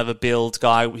kind of a build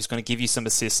guy who's going to give you some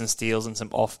assists and steals and some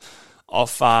off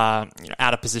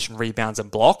out-of-position rebounds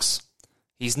and blocks.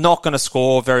 He's not going to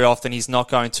score very often. He's not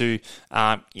going to,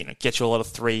 get you a lot of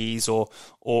threes or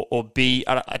be.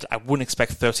 I wouldn't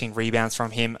expect 13 rebounds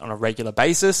from him on a regular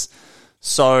basis.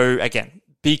 So again,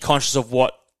 be conscious of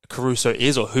what Caruso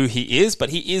is or who he is, but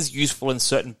he is useful in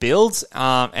certain builds.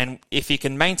 And if he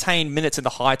can maintain minutes in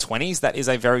the high 20s, that is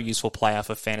a very useful player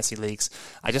for fantasy leagues.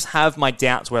 I just have my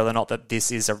doubts whether or not that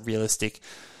this is a realistic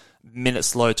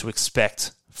minutes load to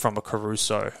expect from a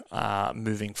Caruso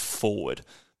moving forward.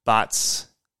 But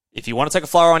if you want to take a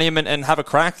flyer on him and have a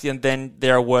crack, then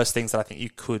there are worse things that I think you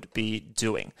could be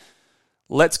doing.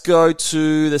 Let's go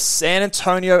to the San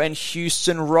Antonio and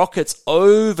Houston Rockets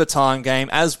overtime game,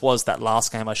 as was that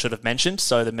last game I should have mentioned.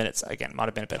 So the minutes, again, might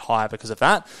have been a bit higher because of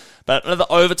that. But another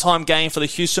overtime game for the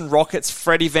Houston Rockets.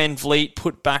 Freddie VanVleet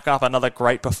put back up another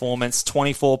great performance.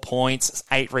 24 points,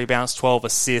 8 rebounds, 12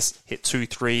 assists, hit 2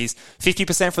 threes.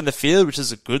 50% from the field, which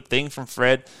is a good thing from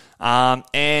Fred.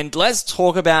 And let's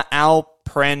talk about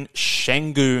Alperen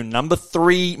Sengun, number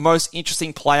 3 most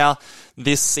interesting player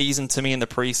this season to me in the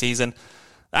preseason.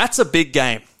 That's a big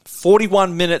game.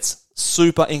 41 minutes,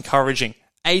 super encouraging.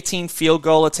 18 field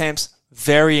goal attempts,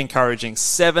 very encouraging.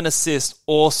 7 assists,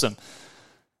 awesome.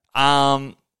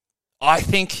 I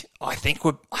think we're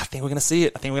going to see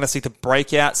it. I think we're going to see the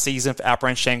breakout season for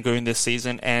Alperen Sengun this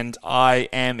season, and I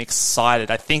am excited.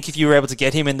 I think if you were able to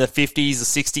get him in the 50s or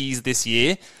 60s this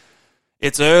year,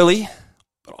 it's early,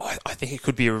 but I think it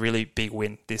could be a really big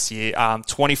win this year.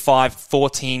 25,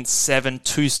 14, 7,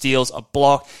 2 steals, a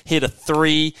block, hit a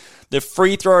 3. The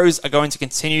free throws are going to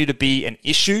continue to be an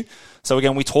issue. So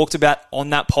again, we talked about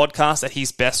on that podcast that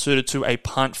he's best suited to a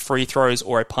punt free throws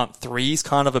or a punt threes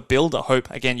kind of a build. I hope,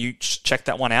 again, you checked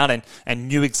that one out and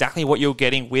knew exactly what you're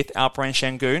getting with Alperen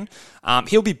Sengun.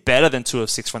 He'll be better than 2 of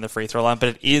 6 from the free throw line, but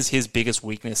it is his biggest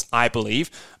weakness, I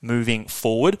believe, moving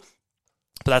forward.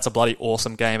 But that's a bloody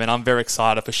awesome game, and I'm very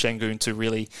excited for Sengun to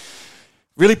really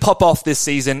pop off this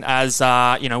season as,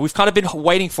 we've kind of been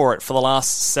waiting for it for the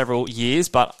last several years,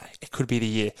 but it could be the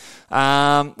year.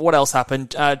 What else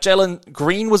happened? Jalen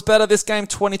Green was better this game,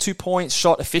 22 points,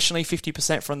 shot efficiently,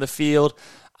 50% from the field.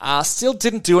 Still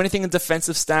didn't do anything in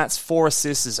defensive stats. 4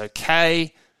 assists is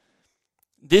okay.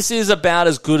 This is about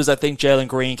as good as I think Jalen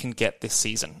Green can get this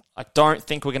season. I don't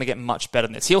think we're going to get much better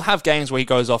than this. He'll have games where he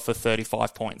goes off for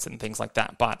 35 points and things like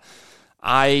that, but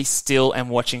I still am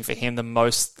watching for him. The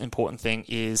most important thing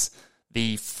is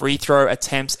the free throw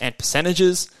attempts and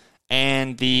percentages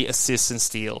and the assists and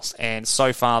steals. And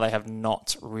so far, they have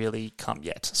not really come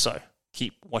yet. So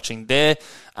keep watching there.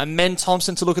 Amen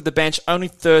Thompson to look at the bench. Only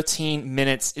 13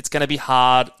 minutes. It's going to be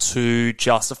hard to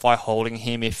justify holding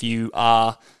him if you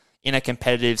are in a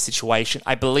competitive situation.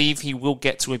 I believe he will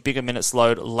get to a bigger minutes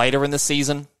load later in the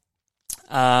season.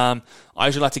 I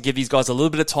usually like to give these guys a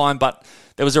little bit of time, but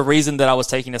there was a reason that I was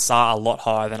taking Asar a lot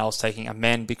higher than I was taking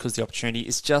Amen because the opportunity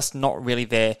is just not really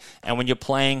there. And when you're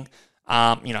playing,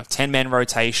 10-man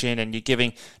rotation and you're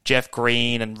giving Jeff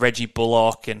Green and Reggie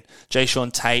Bullock and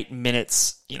Jayshawn Tate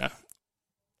minutes,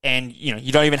 and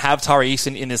you don't even have Tari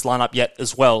Eason in this lineup yet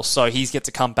as well, so he's yet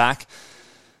to come back.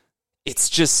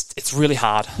 It's really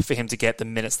hard for him to get the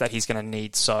minutes that he's going to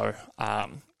need. So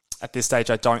at this stage,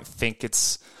 I don't think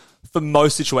it's, for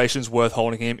most situations, worth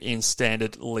holding him in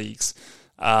standard leagues.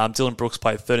 Dylan Brooks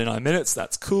played 39 minutes.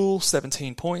 That's cool.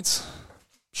 17 points.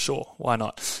 Sure, why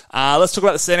not? Let's talk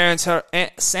about the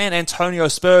San Antonio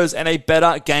Spurs and a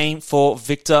better game for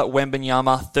Victor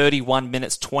Wembanyama. 31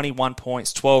 minutes, 21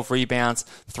 points, 12 rebounds,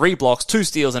 3 blocks, 2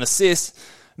 steals and assists.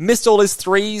 Missed all his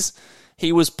threes.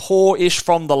 He was poor-ish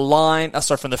from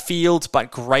the field,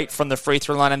 but great from the free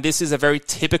throw line. And this is a very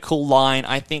typical line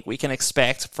I think we can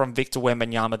expect from Victor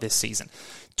Wembanyama this season.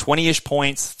 20-ish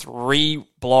points, 3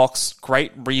 blocks,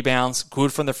 great rebounds,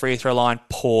 good from the free throw line,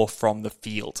 poor from the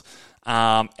field.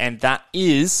 And that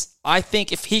is, I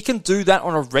think, if he can do that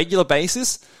on a regular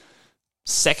basis,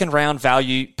 second round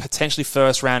value, potentially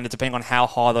first round, depending on how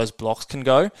high those blocks can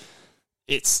go,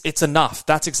 it's enough.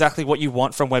 That's exactly what you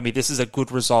want from Wemby. This is a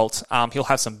good result. He'll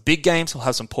have some big games. He'll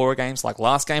have some poorer games like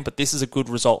last game, but this is a good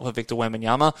result for Victor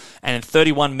Wembanyama. And in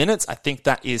 31 minutes, I think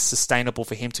that is sustainable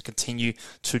for him to continue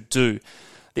to do.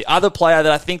 The other player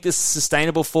that I think this is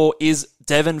sustainable for is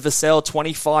Devin Vassell,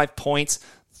 25 points,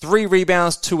 3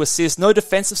 rebounds, 2 assists. No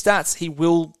defensive stats. He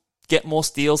will get more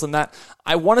steals than that.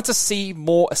 I wanted to see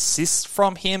more assists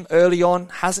from him early on.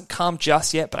 Hasn't come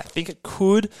just yet, but I think it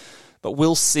could. But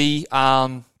we'll see.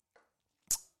 And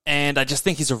I just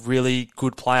think he's a really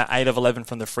good player. 8 of 11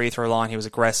 from the free throw line. He was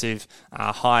aggressive,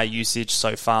 higher usage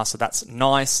so far, so that's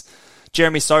nice.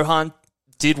 Jeremy Sohan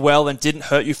did well and didn't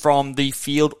hurt you from the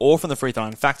field or from the free throw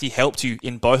line. In fact, he helped you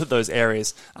in both of those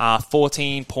areas.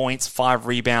 14 points, 5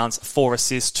 rebounds, 4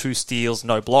 assists, 2 steals,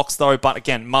 no blocks though. But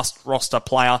again, must roster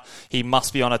player. He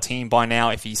must be on a team by now.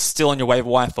 If he's still on your waiver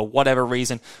wire for whatever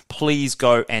reason, please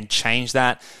go and change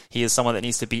that. He is someone that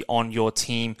needs to be on your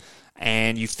team,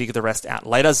 and you figure the rest out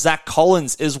later. Zach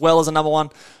Collins as well as another one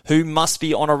who must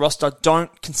be on a roster.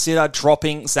 Don't consider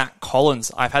dropping Zach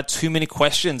Collins. I've had too many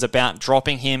questions about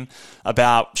dropping him,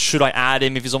 about should I add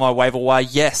him if he's on my waiver wire.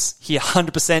 Yes, he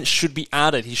 100% should be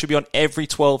added. He should be on every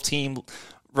 12-team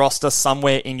roster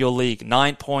somewhere in your league.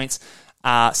 9 points,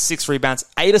 6 rebounds,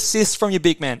 8 assists from your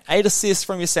big man, 8 assists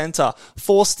from your center,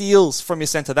 4 steals from your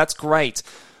center. That's great.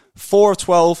 4 of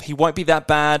 12. He won't be that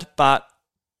bad, but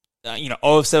 0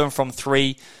 of 7 from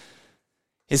 3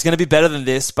 is going to be better than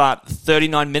this, but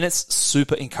 39 minutes,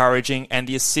 super encouraging. And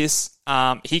the assists,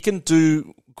 he can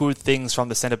do good things from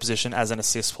the center position as an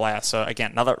assist player. So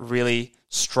again, another really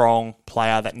strong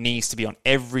player that needs to be on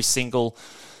every single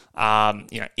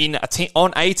in a team,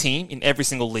 on a team in every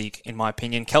single league, in my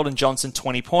opinion. Keldon Johnson,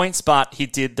 20 points, but he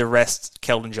did the rest,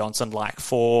 Keldon Johnson, like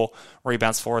 4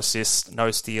 rebounds, 4 assists,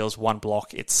 no steals, 1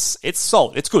 block. It's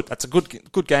solid. It's good. That's a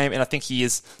good game, and I think he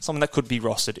is someone that could be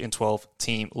rostered in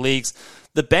 12-team leagues.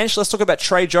 The bench, let's talk about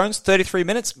Trey Jones, 33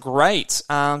 minutes. Great.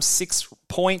 6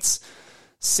 points,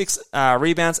 6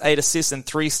 rebounds, 8 assists, and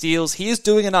 3 steals. He is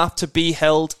doing enough to be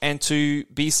held and to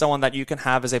be someone that you can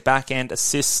have as a back-end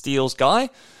assist steals guy.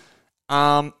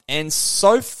 And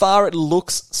so far it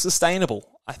looks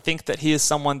sustainable. I think that he is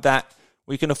someone that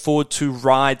we can afford to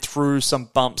ride through some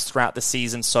bumps throughout the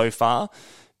season so far,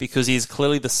 because he's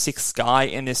clearly the 6th guy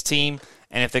in this team.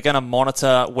 And if they're going to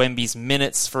monitor Wemby's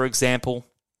minutes, for example,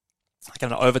 like in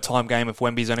an overtime game, if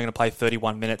Wemby's only going to play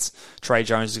 31 minutes, Trey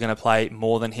Jones is going to play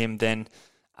more than him, then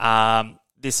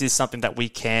this is something that we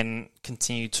can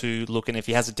continue to look at. If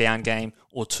he has a down game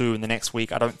or 2 in the next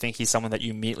week, I don't think he's someone that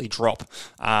you immediately drop.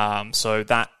 So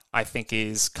that, I think,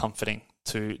 is comforting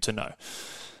to know.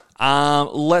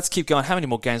 Let's keep going. How many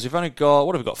more games? We've only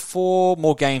got, 4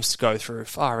 more games to go through.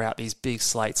 Far out, these big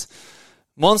slates.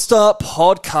 Monster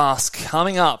podcast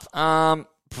coming up.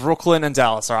 Brooklyn and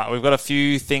Dallas. All right, we've got a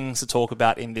few things to talk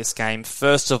about in this game.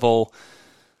 First of all,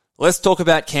 let's talk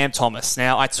about Cam Thomas.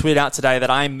 Now, I tweeted out today that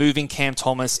I'm moving Cam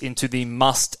Thomas into the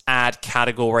must-add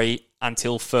category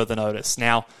until further notice.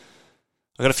 Now,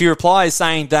 I got a few replies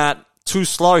saying that too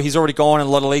slow, he's already gone in a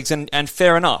lot of leagues, and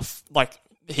fair enough. Like,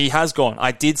 he has gone.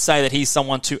 I did say that he's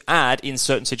someone to add in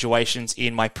certain situations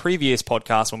in my previous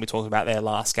podcast when we talked about their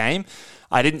last game.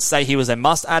 I didn't say he was a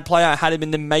must-add player. I had him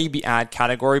in the maybe-add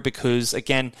category because,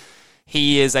 again,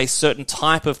 he is a certain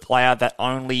type of player that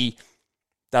only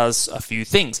does a few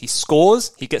things. He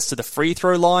scores, he gets to the free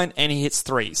throw line, and he hits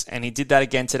threes. And he did that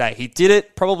again today. He did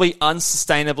it probably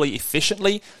unsustainably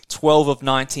efficiently, 12 of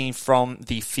 19 from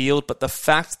the field. But the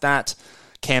fact that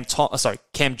Cam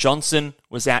Johnson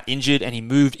was out injured and he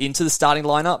moved into the starting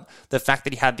lineup, the fact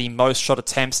that he had the most shot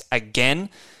attempts again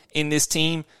in this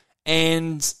team,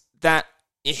 and that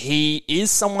he is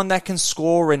someone that can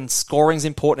score, and scoring is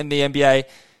important in the NBA.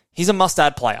 He's a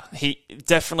must-add player. He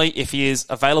definitely, if he is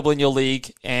available in your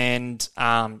league and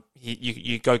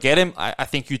you go get him, I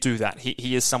think you do that.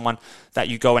 He is someone that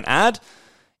you go and add.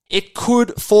 It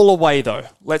could fall away, though.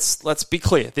 Let's be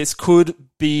clear. This could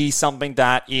be something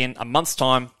that in a month's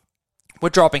time, we're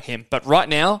dropping him. But right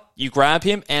now, you grab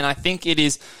him, and I think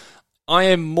I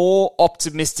am more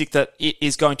optimistic that it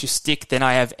is going to stick than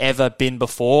I have ever been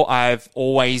before. I've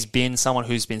always been someone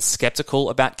who's been skeptical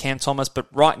about Cam Thomas, but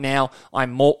right now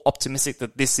I'm more optimistic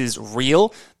that this is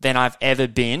real than I've ever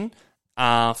been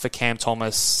for Cam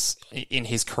Thomas in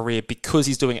his career, because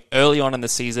he's doing it early on in the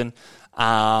season,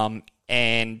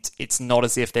 and it's not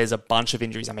as if there's a bunch of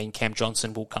injuries. I mean, Cam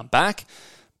Johnson will come back,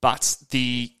 but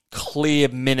the clear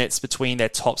minutes between their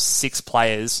top 6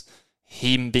 players,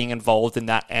 him being involved in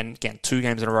that, and again, 2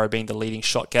 games in a row being the leading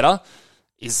shot getter,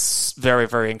 is very,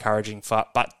 very encouraging.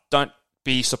 But don't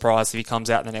be surprised if he comes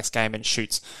out in the next game and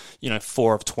shoots,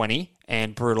 4 of 20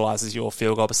 and brutalizes your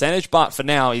field goal percentage. But for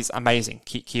now, he's amazing.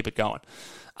 Keep it going.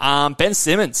 Ben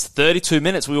Simmons, 32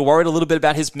 minutes. We were worried a little bit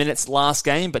about his minutes last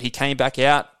game, but he came back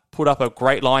out, put up a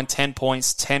great line, 10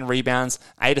 points, 10 rebounds,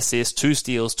 8 assists, 2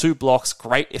 steals, 2 blocks,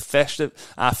 great effective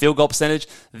field goal percentage.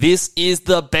 This is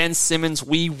the Ben Simmons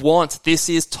we want. This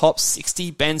is top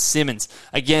 60 Ben Simmons.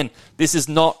 Again, this is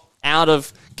not out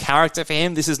of character for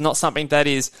him. This is not something that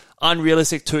is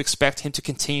unrealistic to expect him to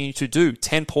continue to do.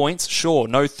 10 points, sure,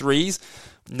 no threes.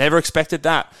 Never expected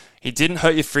that. He didn't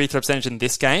hurt your free throw percentage in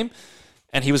this game,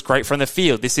 and he was great from the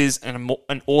field. This is an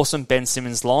awesome Ben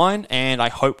Simmons line, and I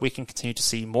hope we can continue to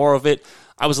see more of it.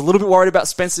 I was a little bit worried about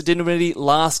Spencer Dinwiddie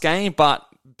last game, but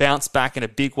bounced back in a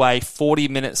big way. 40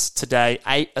 minutes today,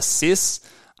 8 assists.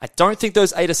 I don't think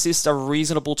those 8 assists are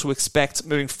reasonable to expect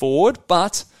moving forward,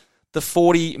 but the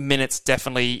 40 minutes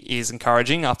definitely is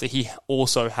encouraging after he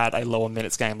also had a lower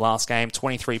minutes game last game.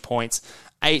 23 points,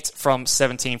 8 from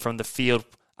 17 from the field,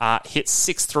 hit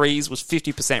 6 threes, was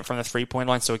 50% from the three-point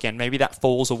line. So again, maybe that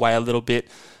falls away a little bit,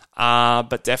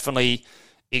 but definitely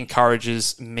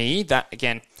encourages me that,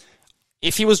 again,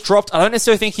 if he was dropped, I don't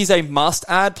necessarily think he's a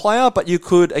must-add player, but you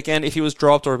could, again, if he was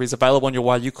dropped or if he's available on your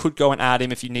wire, you could go and add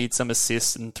him if you need some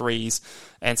assists and threes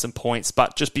and some points.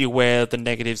 But just be aware of the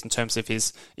negatives in terms of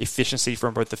his efficiency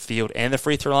from both the field and the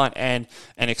free throw line and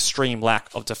an extreme lack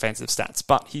of defensive stats.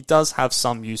 But he does have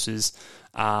some uses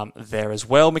there as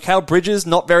well. Mikal Bridges,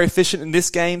 not very efficient in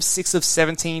this game. 6 of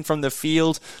 17 from the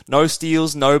field. No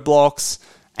steals, no blocks.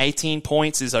 18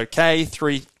 points is okay.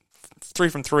 3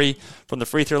 from 3 from the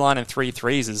free throw line and 3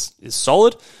 threes is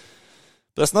solid.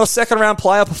 But it's not a second-round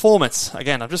player performance.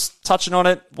 Again, I'm just touching on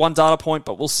it, one data point,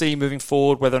 but we'll see moving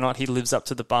forward whether or not he lives up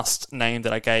to the bust name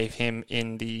that I gave him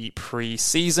in the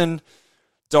preseason.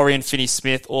 Dorian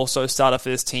Finney-Smith also started for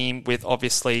this team with,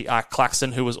 obviously,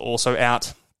 Claxton, who was also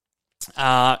out.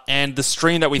 And the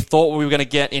stream that we thought we were going to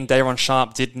get in Day'Ron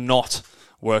Sharpe did not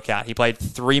work out. He played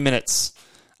 3 minutes.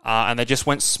 And they just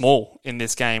went small in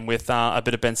this game with a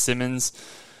bit of Ben Simmons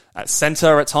at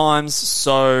center at times.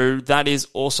 So that is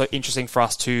also interesting for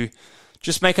us to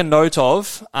just make a note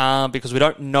of because we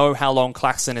don't know how long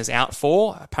Claxton is out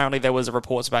for. Apparently there was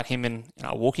reports about him in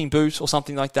a walking boot or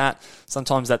something like that.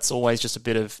 Sometimes that's always just a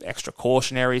bit of extra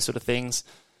cautionary sort of things.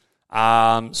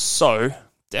 So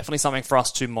definitely something for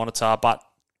us to monitor, but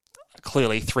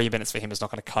clearly 3 minutes for him is not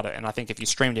going to cut it. And I think if you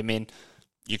streamed him in,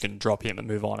 you can drop him and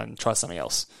move on and try something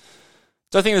else.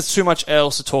 Don't think there's too much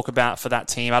else to talk about for that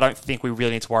team. I don't think we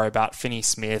really need to worry about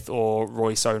Finney-Smith or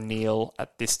Royce O'Neal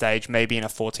at this stage. Maybe in a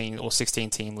 14 or 16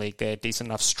 team league, they're decent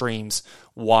enough streams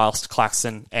whilst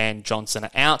Claxton and Johnson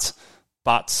are out.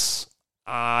 But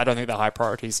I don't think they're high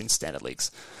priorities in standard leagues.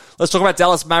 Let's talk about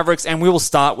Dallas Mavericks, and we will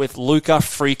start with Luka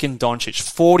freaking Doncic.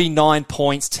 49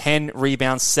 points, 10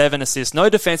 rebounds, 7 assists. No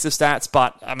defensive stats,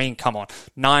 but, I mean, come on.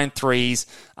 9 threes.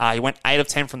 He went 8 of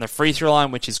 10 from the free throw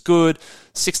line, which is good.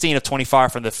 16 of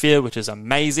 25 from the field, which is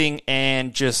amazing.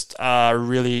 And just a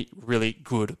really, really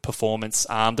good performance.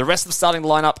 The rest of the starting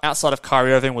lineup outside of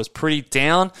Kyrie Irving was pretty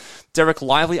down. Derek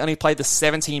Lively only played the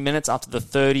 17 minutes after the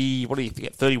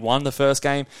 31 the first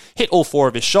game. Hit all 4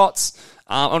 of his shots.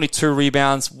 Only 2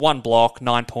 rebounds, 1 block,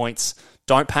 9 points.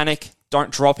 Don't panic.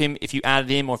 Don't drop him if you added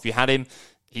him or if you had him.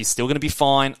 He's still going to be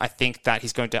fine. I think that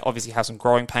he's going to obviously have some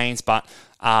growing pains, but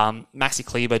Maxi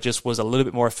Kleber just was a little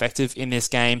bit more effective in this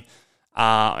game.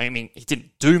 I mean, he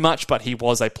didn't do much, but he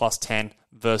was a plus 10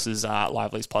 versus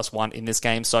Lively's plus 1 in this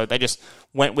game. So they just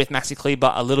went with Maxi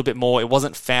Kleber a little bit more. It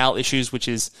wasn't foul issues, which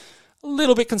is a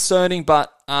little bit concerning,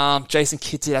 but Jason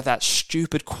Kidd did have that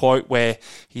stupid quote where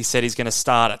he said he's going to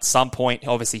start at some point.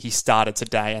 Obviously, he started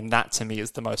today, and that to me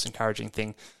is the most encouraging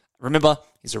thing. Remember,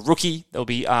 he's a rookie. There'll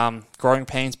be growing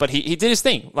pains, but he did his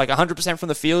thing. Like 100% from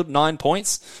the field, 9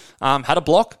 points, had a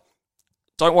block.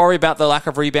 Don't worry about the lack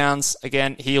of rebounds.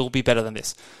 Again, he'll be better than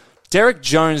this. Derek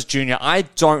Jones Jr., I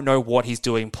don't know what he's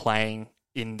doing playing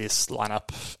in this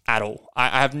lineup at all.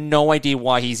 I have no idea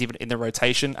why he's even in the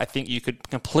rotation. I think you could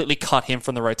completely cut him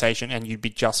from the rotation and you'd be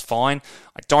just fine.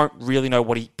 I don't really know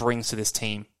what he brings to this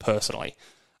team personally.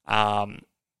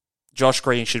 Josh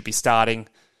Green should be starting,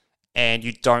 and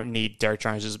you don't need Derek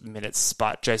Jones' minutes,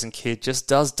 but Jason Kidd just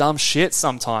does dumb shit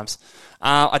sometimes.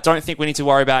 I don't think we need to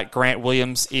worry about Grant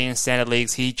Williams in standard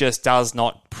leagues. He just does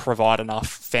not provide enough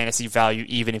fantasy value,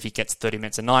 even if he gets 30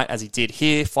 minutes a night, as he did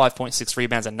here, 5.6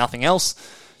 rebounds and nothing else.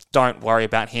 Don't worry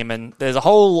about him. And there's a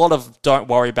whole lot of don't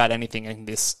worry about anything in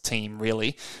this team,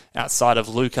 really, outside of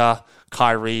Luka,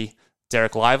 Kyrie,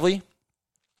 Derek Lively.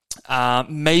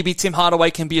 Maybe Tim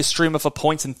Hardaway can be a streamer for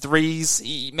points and threes.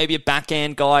 Maybe a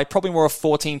back-end guy. Probably more a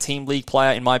 14-team league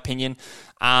player, in my opinion.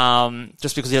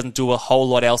 Just because he doesn't do a whole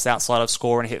lot else outside of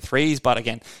score and hit threes. But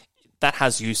again, that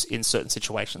has use in certain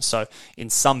situations. So in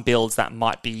some builds, that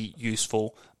might be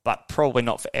useful, but probably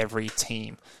not for every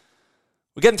team.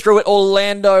 We're getting through it.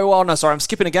 I'm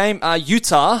skipping a game.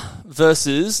 Utah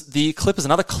versus the Clippers.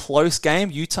 Another close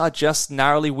game. Utah just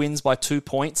narrowly wins by 2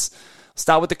 points.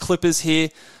 Start with the Clippers here.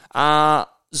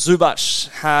 Zubac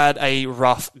had a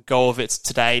rough go of it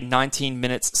today. 19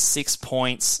 minutes, 6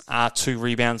 points, 2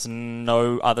 rebounds,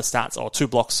 no other stats, or 2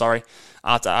 blocks, sorry.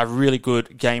 A really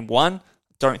good game one.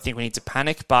 Don't think we need to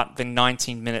panic, but the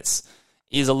 19 minutes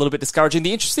is a little bit discouraging.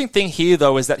 The interesting thing here,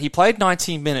 though, is that he played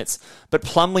 19 minutes, but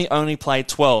Plumlee only played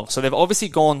 12. So they've obviously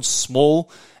gone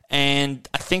small, and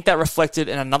I think that reflected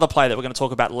in another play that we're going to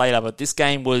talk about later, but this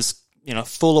game was,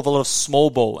 full of a lot of small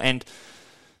ball, and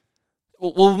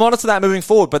we'll monitor that moving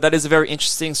forward, but that is a very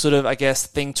interesting sort of,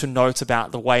 thing to note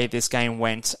about the way this game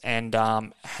went and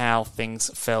how things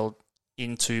fell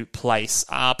into place.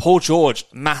 Paul George,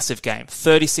 massive game,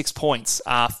 36 points,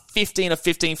 15 of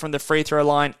 15 from the free throw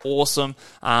line, awesome,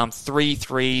 3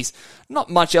 threes,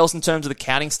 not much else in terms of the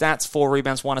counting stats, 4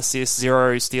 rebounds, 1 assist,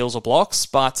 0 steals or blocks,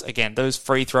 but again, those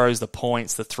free throws, the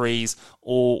points, the threes,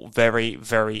 all very,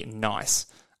 very nice.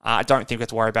 I don't think we have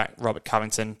to worry about Robert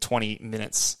Covington, 20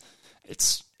 minutes.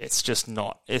 It's just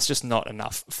not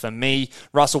enough for me.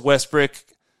 Russell Westbrook,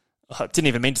 I didn't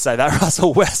even mean to say that.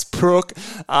 Russell Westbrook, 2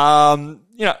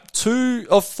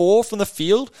 of 4 from the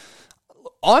field.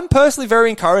 I'm personally very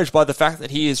encouraged by the fact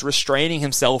that he is restraining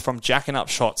himself from jacking up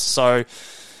shots. So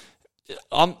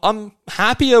I'm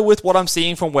happier with what I'm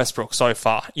seeing from Westbrook so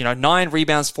far. 9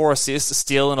 rebounds, 4 assists, a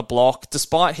steal and a block.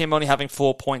 Despite him only having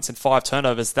 4 points and 5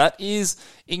 turnovers, that is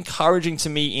encouraging to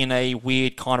me in a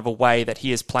weird kind of a way that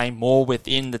he is playing more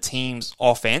within the team's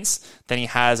offense than he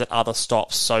has at other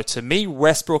stops. So to me,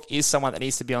 Westbrook is someone that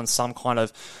needs to be on some kind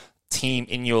of team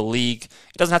in your league.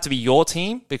 It doesn't have to be your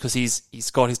team because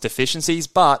he's got his deficiencies,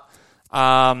 but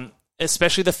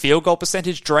especially the field goal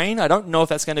percentage drain, I don't know if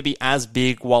that's going to be as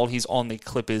big while he's on the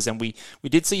Clippers. And we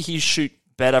did see he shoot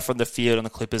better from the field on the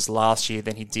Clippers last year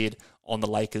than he did on the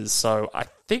Lakers. So I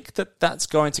think that's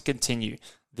going to continue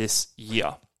this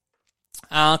year.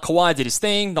 Kawhi did his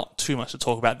thing, not too much to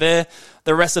talk about there.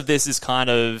 The rest of this is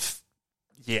kind of,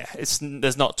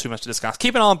 there's not too much to discuss.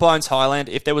 Keep an eye on Bones Highland.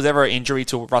 If there was ever an injury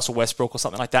to Russell Westbrook or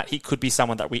something like that, he could be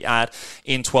someone that we add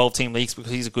in 12-team leagues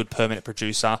because he's a good permanent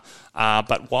producer.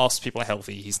 But whilst people are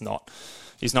healthy, he's not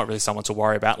really someone to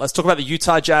worry about. Let's talk about the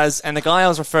Utah Jazz. And the guy I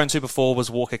was referring to before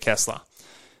was Walker Kessler.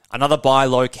 Another buy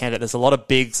low candidate. There's a lot of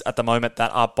bigs at the moment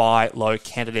that are buy low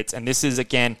candidates. And this is,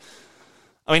 again,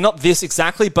 not this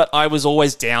exactly, but I was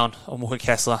always down on Walker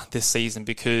Kessler this season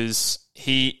because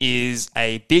he is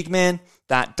a big man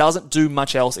that doesn't do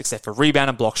much else except for rebound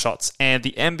and block shots. And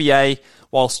the NBA,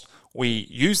 whilst we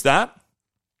use that,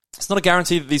 it's not a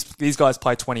guarantee that these guys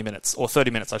play 20 minutes, or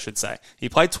 30 minutes, I should say. He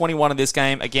played 21 in this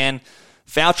game. Again,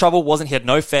 foul trouble he had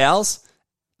no fouls.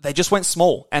 They just went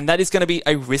small, and that is going to be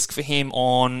a risk for him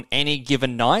on any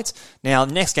given night. Now,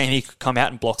 next game, he could come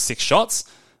out and block 6 shots,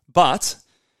 but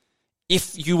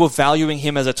if you were valuing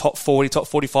him as a top 40, top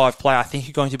 45 player, I think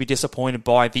you're going to be disappointed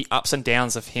by the ups and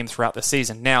downs of him throughout the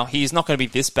season. Now, he's not going to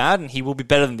be this bad, and he will be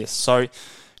better than this. So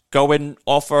go and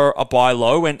offer a buy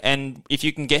low, and if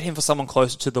you can get him for someone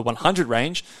closer to the 100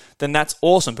 range, then that's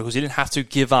awesome because you didn't have to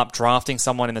give up drafting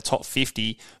someone in the top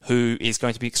 50 who is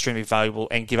going to be extremely valuable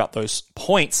and give up those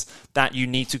points that you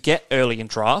need to get early in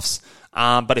drafts.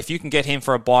 But if you can get him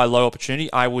for a buy low opportunity,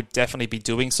 I would definitely be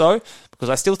doing so because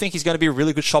I still think he's going to be a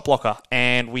really good shot blocker.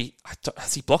 And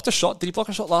has he blocked a shot? Did he block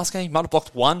a shot last game? He might have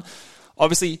blocked one.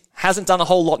 Obviously, hasn't done a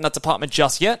whole lot in that department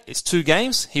just yet. It's 2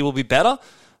 games. He will be better.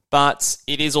 But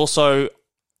it is also,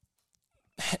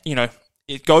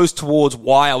 it goes towards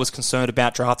why I was concerned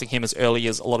about drafting him as early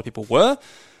as a lot of people were.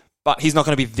 But he's not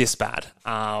going to be this bad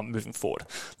moving forward.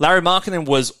 Larry Markkinen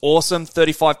was awesome.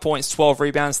 35 points, 12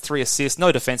 rebounds, 3 assists.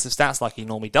 No defensive stats like he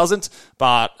normally doesn't,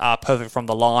 but perfect from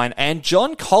the line. And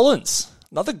John Collins,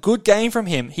 another good game from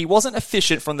him. He wasn't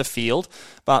efficient from the field,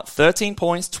 but 13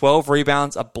 points, 12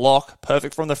 rebounds, a block,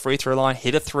 perfect from the free throw line,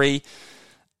 hit a 3.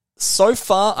 So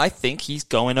far, I think he's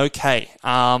going okay.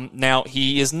 Now,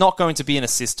 he is not going to be an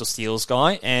assist or steals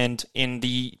guy, and in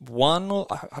the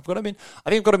I've got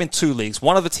him in 2 leagues.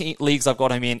 One of the leagues I've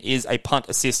got him in is a punt,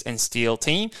 assist, and steal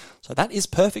team, so that is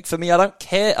perfect for me. I don't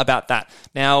care about that.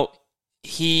 Now,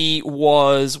 he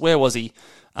was, where was he?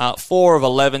 4 of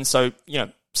 11, so,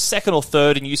 second or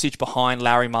third in usage behind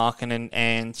Larry Markkinen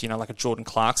and like a Jordan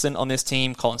Clarkson on this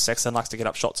team. Colin Sexton likes to get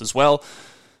up shots as well.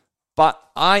 But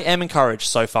I am encouraged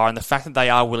so far, and the fact that they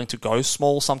are willing to go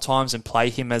small sometimes and play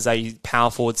him as a power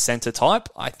forward center type,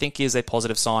 I think is a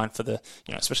positive sign for the,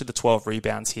 especially the 12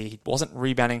 rebounds here. He wasn't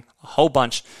rebounding a whole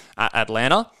bunch at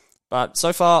Atlanta, but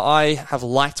so far I have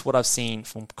liked what I've seen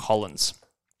from Collins.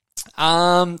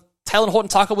 Talen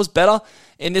Horton-Tucker was better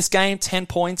in this game. 10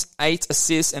 points, 8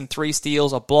 assists, and 3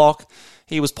 steals, a block.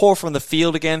 He was poor from the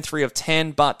field again, 3 of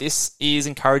 10, but this is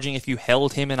encouraging if you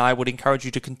held him, and I would encourage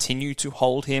you to continue to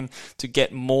hold him to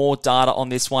get more data on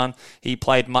this one. He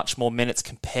played much more minutes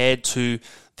compared to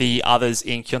the others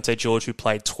in Keyonte George, who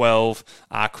played 12,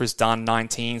 Chris Dunn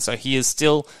 19, so he is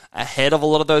still ahead of a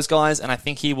lot of those guys, and I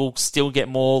think he will still get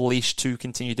more leash to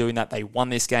continue doing that. They won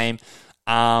this game,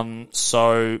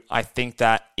 so I think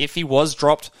that if he was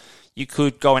dropped, you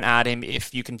could go and add him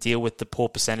if you can deal with the poor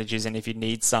percentages, and if you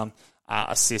need some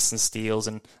assists and steals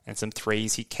and some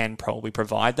threes, he can probably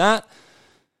provide that.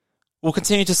 We'll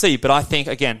continue to see, but I think,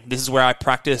 again, this is where I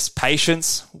practice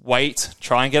patience, wait,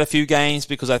 try and get a few games,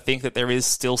 because I think that there is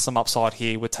still some upside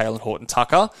here with Talen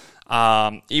Horton-Tucker.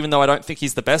 Even though I don't think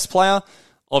he's the best player,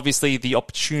 obviously the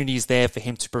opportunity is there for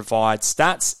him to provide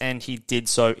stats, and he did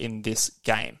so in this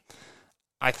game.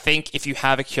 I think if you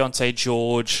have a Keyonte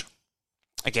George,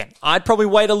 again, I'd probably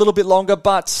wait a little bit longer,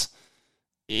 but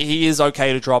he is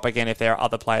okay to drop again if there are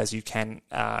other players you can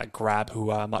grab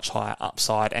who are much higher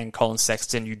upside. And Colin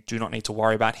Sexton, you do not need to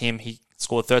worry about him. He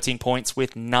scored 13 points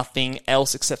with nothing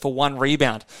else except for 1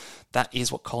 rebound. That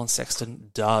is what Colin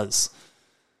Sexton does.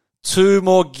 2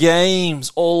 more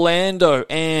games, Orlando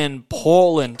and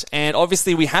Portland. And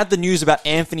obviously we had the news about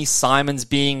Anthony Simons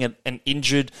being an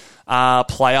injured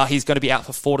player. He's going to be out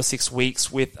for 4 to 6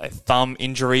 weeks with a thumb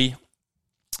injury.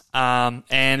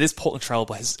 And this Portland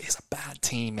Trailblazers is a bad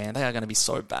team, man. They are going to be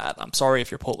so bad. I'm sorry if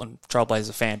you're a Portland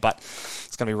Trailblazers fan, but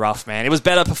it's going to be rough, man. It was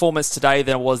better performance today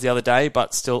than it was the other day,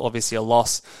 but still obviously a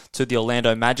loss to the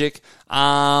Orlando Magic.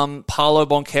 Paolo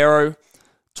Banchero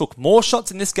took more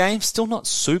shots in this game. Still not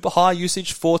super high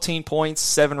usage. 14 points,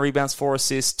 7 rebounds, 4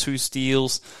 assists, 2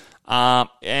 steals.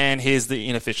 And here's the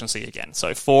inefficiency again.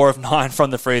 So 4 of 9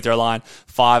 from the free throw line,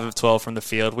 5 of 12 from the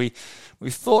field. We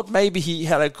thought maybe he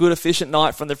had a good, efficient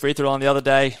night from the free throw line the other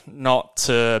day, not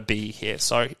to be here.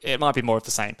 So it might be more of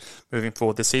the same moving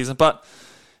forward this season. But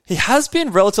he has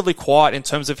been relatively quiet in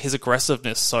terms of his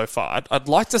aggressiveness so far. I'd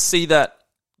like to see that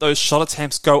those shot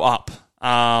attempts go up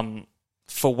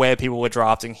for where people were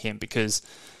drafting him, because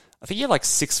I think he had like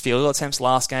 6 field goal attempts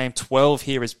last game. 12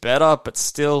 here is better, but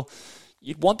still,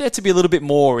 you'd want there to be a little bit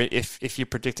more if you're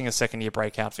predicting a second-year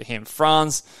breakout for him.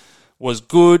 Franz was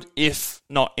good, if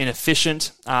not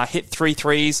inefficient. Hit 3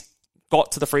 threes,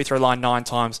 got to the free throw line 9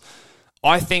 times.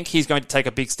 I think he's going to take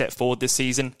a big step forward this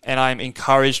season, and I'm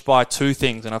encouraged by 2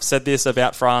 things. And I've said this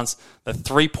about Franz, the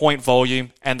 3-point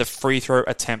volume and the free throw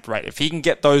attempt rate. If he can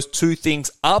get those 2 things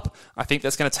up, I think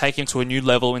that's going to take him to a new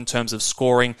level in terms of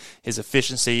scoring. His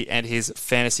efficiency and his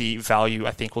fantasy value,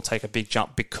 I think, will take a big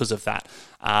jump because of that.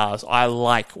 So I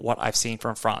like what I've seen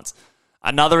from Franz.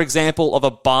 Another example of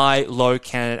a buy low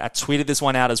candidate, I tweeted this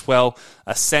one out as well,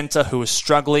 a center who was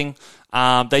struggling.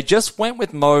 They just went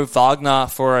with Mo Wagner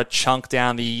for a chunk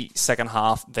down the second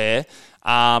half there.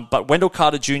 But Wendell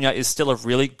Carter Jr. is still a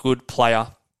really good player.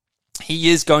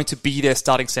 He is going to be their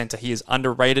starting center. He is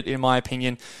underrated in my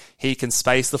opinion. He can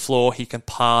space the floor. He can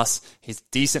pass. He's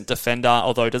a decent defender,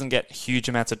 although he doesn't get huge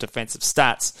amounts of defensive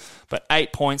stats. But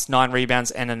 8 points, 9 rebounds,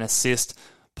 and an assist.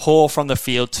 Poor from the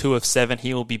field, 2 of 7.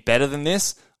 He will be better than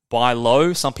this. Buy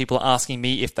low. Some people are asking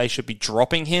me if they should be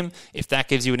dropping him. If that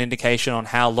gives you an indication on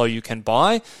how low you can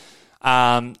buy,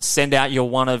 send out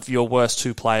one of your worst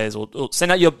 2 players, or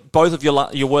send out both of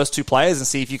your worst 2 players and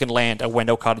see if you can land a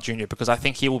Wendell Carter Jr., because I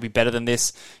think he will be better than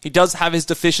this. He does have his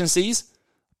deficiencies,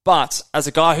 but as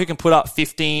a guy who can put up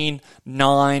 15,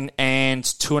 9, and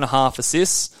 2.5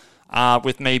 assists,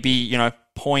 with maybe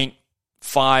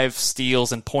 0.5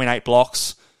 steals and 0.8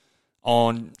 blocks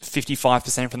on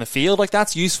 55% from the field, like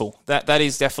that's useful. That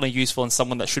is definitely useful, and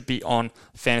someone that should be on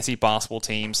fantasy basketball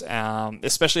teams,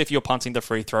 especially if you're punting the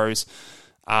free throws.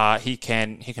 He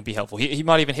can be helpful. He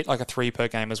might even hit like a 3 per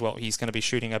game as well. He's going to be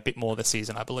shooting a bit more this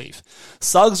season, I believe.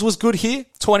 Suggs was good here.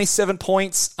 27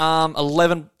 points,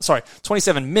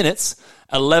 27 minutes,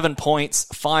 11 points,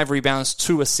 5 rebounds,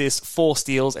 2 assists, 4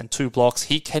 steals, and 2 blocks.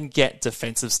 He can get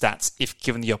defensive stats if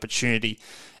given the opportunity.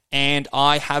 And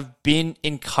I have been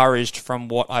encouraged from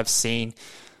what I've seen.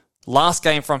 Last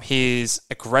game from his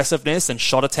aggressiveness and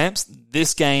shot attempts.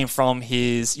 This game from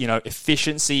his,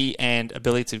 efficiency and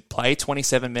ability to play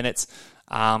 27 minutes.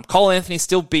 Cole Anthony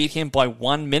still beat him by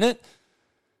 1 minute.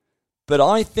 But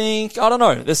I don't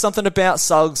know. There's something about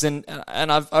Suggs, and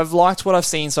I've liked what I've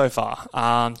seen so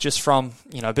far. Just from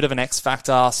a bit of an X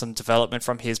factor, some development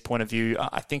from his point of view.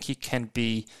 I think he can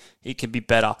be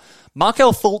better.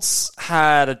 Markelle Fultz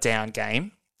had a down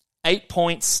game. 8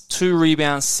 points, 2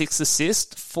 rebounds, 6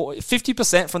 assists,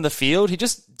 50% from the field. He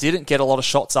just didn't get a lot of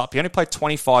shots up. He only played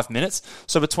 25 minutes.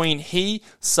 So between he,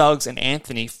 Suggs, and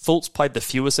Anthony, Fultz played the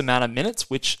fewest amount of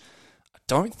minutes, which I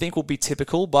don't think will be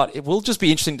typical, but it will just be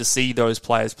interesting to see those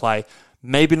players play.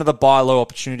 Maybe another buy low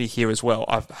opportunity here as well.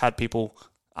 I've had people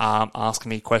asking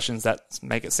me questions that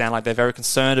make it sound like they're very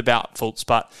concerned about Fultz,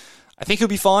 but I think he'll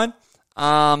be fine.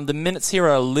 The minutes here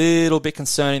are a little bit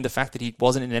concerning. The fact that he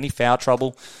wasn't in any foul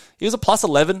trouble. He was a plus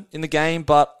 11 in the game,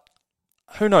 but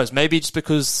who knows? Maybe just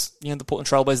because the Portland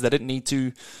Trailblazers, they didn't need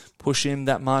to push him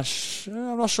that much.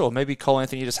 I'm not sure. Maybe Cole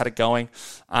Anthony just had it going.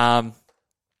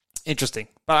 Interesting,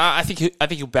 but I think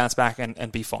he'll bounce back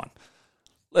and be fine.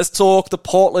 Let's talk the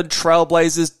Portland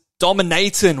Trailblazers.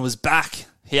 Dominaton was back.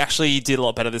 He actually did a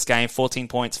lot better this game. 14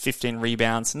 points, 15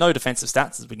 rebounds. No defensive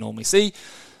stats as we normally see.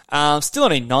 Still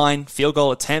only 9 field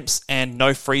goal attempts and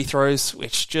no free throws,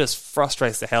 which just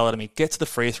frustrates the hell out of me. Get to the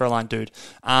free throw line, dude.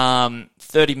 30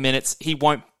 minutes. He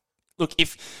won't... Look,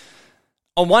 if...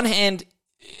 On one hand,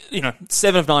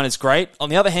 7 of 9 is great. On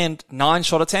the other hand, 9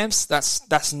 shot attempts,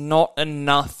 that's not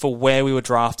enough for where we were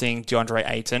drafting DeAndre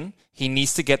Ayton. He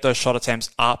needs to get those shot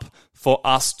attempts up for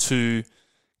us to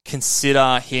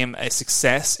consider him a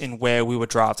success in where we were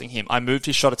drafting him. I moved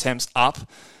his shot attempts up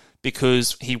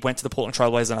because he went to the Portland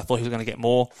Trailblazers and I thought he was going to get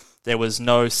more. There was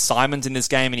no Simons in this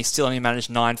game and he still only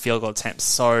managed 9 field goal attempts.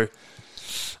 So,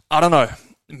 I don't know.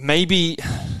 Maybe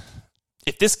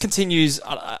if this continues,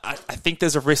 I think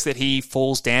there's a risk that he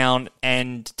falls down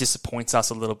and disappoints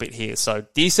us a little bit here. So,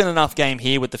 decent enough game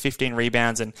here with the 15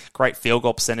 rebounds and great field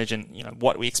goal percentage and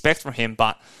what we expect from him.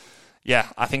 But, yeah,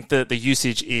 I think the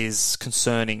usage is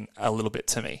concerning a little bit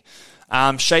to me.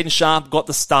 Shaedon Sharpe got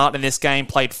the start in this game,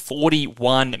 played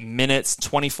 41 minutes,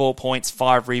 24 points,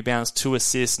 5 rebounds, 2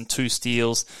 assists, and 2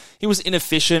 steals. He was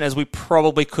inefficient, as we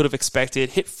probably could have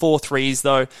expected. Hit 4 threes,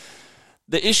 though.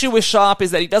 The issue with Sharpe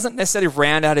is that he doesn't necessarily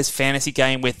round out his fantasy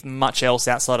game with much else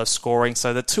outside of scoring.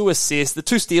 So the 2 assists, the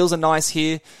 2 steals are nice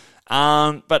here,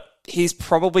 but he's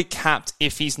probably capped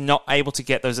if he's not able to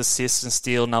get those assists and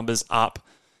steal numbers up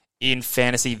in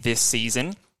fantasy this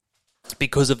season,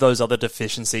 because of those other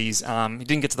deficiencies. He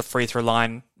didn't get to the free throw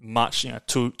line much,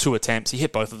 2 attempts. He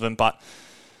hit both of them, but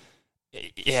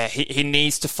yeah, he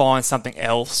needs to find something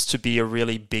else to be a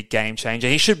really big game changer.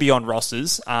 He should be on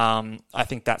rosters. I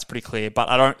think that's pretty clear, but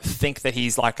I don't think that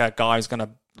he's like a guy who's going to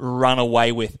run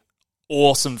away with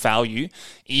awesome value,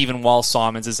 even while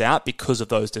Simons is out, because of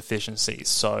those deficiencies.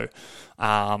 So,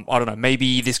 I don't know,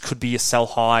 maybe this could be a sell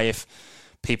high if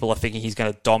people are thinking he's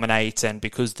going to dominate, and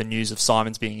because the news of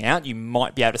Simons being out, you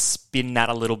might be able to spin that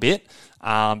a little bit,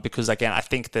 because again, I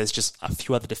think there's just a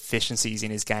few other deficiencies in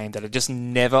his game that are just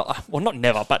never, well, not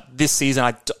never, but this season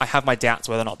I have my doubts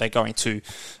whether or not they're going to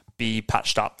be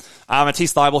patched up.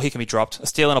 Matisse Thybulle, he can be dropped. A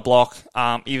steal and a block,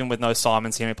 even with no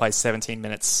Simons, he only plays 17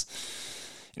 minutes.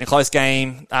 In a close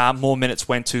game, more minutes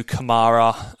went to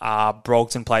Kamara.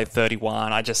 Brogdon played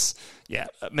 31.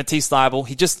 Matisse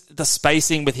Thybulle, the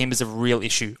spacing with him is a real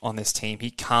issue on this team. He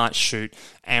can't shoot.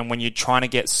 And when you're trying to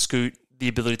get Scoot the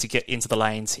ability to get into the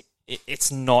lanes,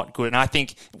 it's not good. And I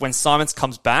think when Simons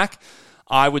comes back,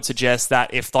 I would suggest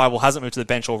that if Thybulle hasn't moved to the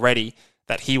bench already,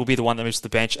 that he will be the one that moves to the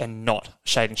bench and not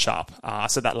Shaedon Sharpe. I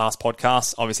said that last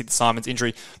podcast. Obviously, the Simons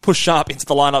injury pushed Sharpe into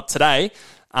the lineup today.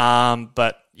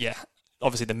 But yeah,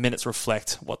 obviously the minutes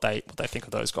reflect what they think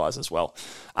of those guys as well.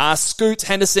 Scoot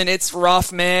Henderson, it's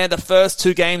rough, man. The first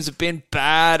 2 games have been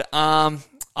bad.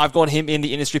 I've got him in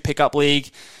the industry pickup league.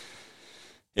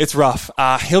 It's rough.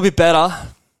 He'll be better.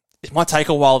 It might take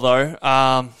a while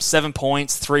though. 7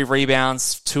 points, 3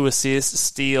 rebounds, 2 assists,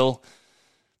 steal,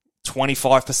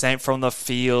 25% from the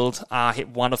field. Hit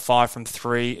 1 of 5 from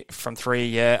three.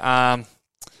 Yeah.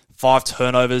 5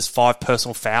 turnovers, 5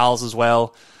 personal fouls as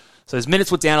well. So his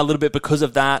minutes were down a little bit because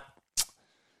of that.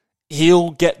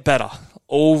 He'll get better.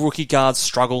 All rookie guards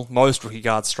struggle. Most rookie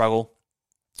guards struggle.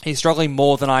 He's struggling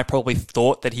more than I probably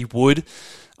thought that he would.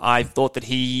 I thought that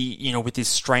he, with his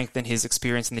strength and his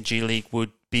experience in the G League,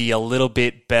 would be a little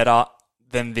bit better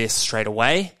than this straight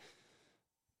away.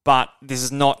 But this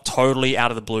is not totally out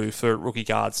of the blue for rookie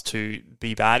guards to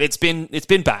be bad. It's been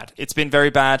bad. It's been very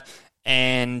bad,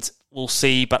 and we'll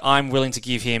see. But I'm willing to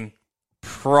give him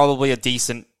probably a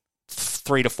decent 3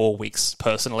 3 to 4 weeks,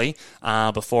 personally,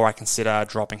 before I consider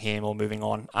dropping him or moving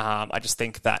on. I just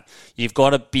think that you've got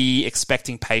to be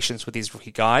expecting patience with these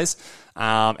rookie guys,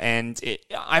 and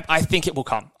I think it will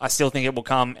come. I still think it will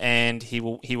come, and he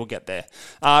will get there.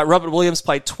 Robert Williams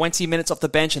played 20 minutes off the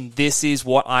bench, and this is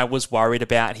what I was worried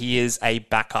about. He is a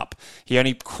backup. He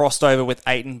only crossed over with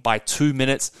Ayton by 2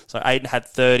 minutes, so Ayton had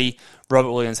 30,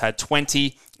 Robert Williams had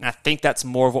 20, and I think that's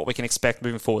more of what we can expect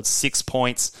moving forward. 6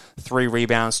 points, 3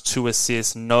 rebounds, 2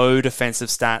 assists, no defensive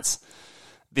stats.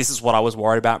 This is what I was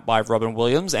worried about by Robin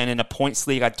Williams, and in a points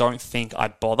league, I don't think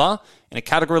I'd bother. In a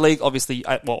category league, obviously,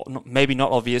 maybe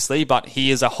not obviously, but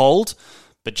he is a hold.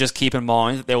 But just keep in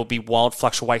mind that there will be wild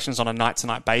fluctuations on a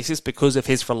night-to-night basis because of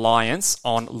his reliance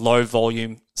on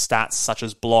low-volume stats such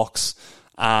as blocks.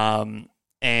 And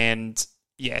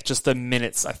yeah, just the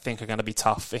minutes I think are going to be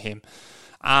tough for him.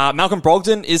 Malcolm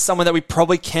Brogdon is someone that we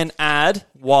probably can add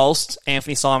whilst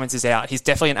Anthony Simons is out. He's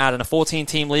definitely an add in a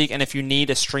 14-team league, and if you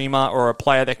need a streamer or a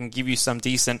player that can give you some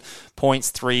decent points,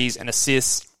 threes, and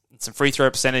assists, and some free throw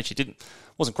percentage, he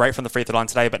wasn't great from the free throw line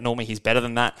today, but normally he's better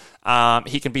than that.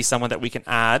 He can be someone that we can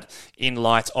add in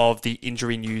light of the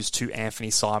injury news to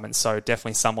Anthony Simons. So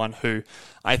definitely someone who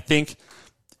I think,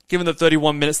 given the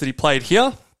 31 minutes that he played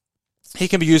here, he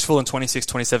can be useful in 26,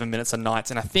 27 minutes a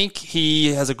night, and I think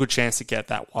he has a good chance to get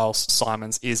that whilst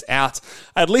Simons is out,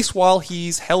 at least while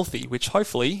he's healthy, which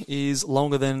hopefully is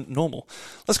longer than normal.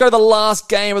 Let's go to the last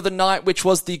game of the night, which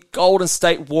was the Golden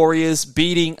State Warriors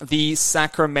beating the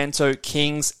Sacramento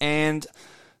Kings, and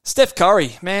Steph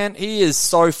Curry, man, he is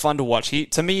so fun to watch. He,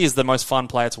 to me, is the most fun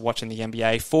player to watch in the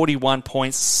NBA. 41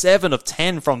 points, 7 of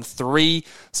 10 from 3,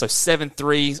 so 7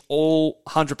 threes, all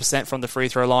 100% from the free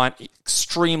throw line.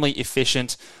 Extremely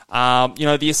efficient.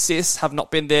 The assists have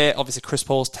not been there. Obviously, Chris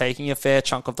Paul's taking a fair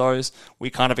chunk of those. We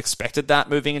kind of expected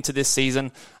that moving into this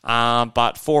season.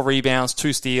 But 4 rebounds,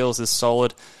 2 steals is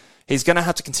solid. He's going to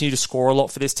have to continue to score a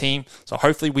lot for this team. So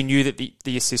hopefully we knew that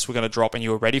the assists were going to drop and you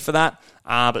were ready for that.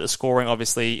 But the scoring,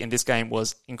 obviously, in this game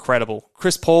was incredible.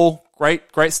 Chris Paul, great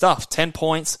stuff. 10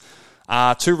 points,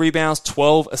 2 rebounds,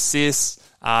 12 assists,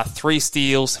 3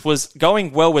 steals. Was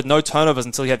going well with no turnovers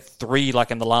until he had 3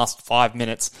 in the last 5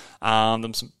 minutes.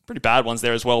 Some pretty bad ones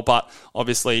there as well. But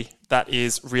obviously that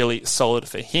is really solid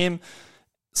for him.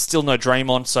 Still no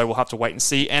Draymond, so we'll have to wait and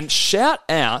see. And shout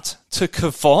out to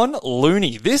Kevon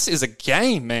Looney. This is a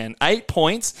game, man. 8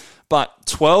 points, but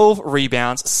 12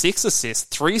 rebounds, 6 assists,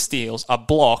 3 steals, a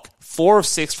block, 4 of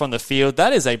 6 from the field.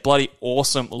 That is a bloody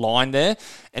awesome line there.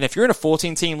 And if you're in a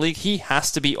 14-team league, he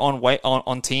has to be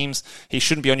on teams. He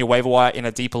shouldn't be on your waiver wire in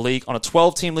a deeper league. On a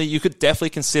 12-team league, you could definitely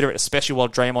consider it, especially while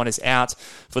Draymond is out.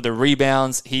 For the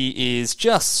rebounds, he is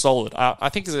just solid. I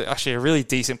think he's actually a really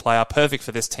decent player, perfect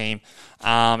for this team.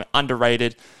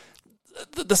 Underrated.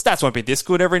 The stats won't be this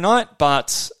good every night,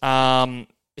 but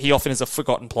he often is a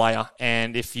forgotten player,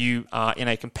 and if you are in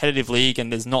a competitive league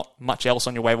and there's not much else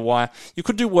on your waiver wire, you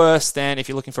could do worse than if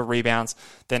you're looking for rebounds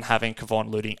than having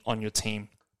Kevon Looney on your team.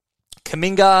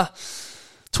 Kuminga,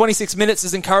 26 minutes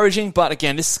is encouraging, but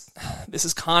again, this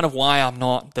is kind of why I'm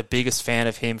not the biggest fan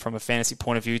of him from a fantasy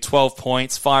point of view. 12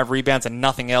 points, 5 rebounds, and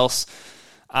nothing else.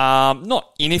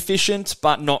 Not inefficient,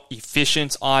 but not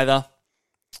efficient either.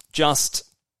 Just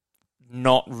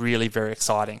not really very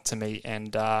exciting to me,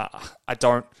 and I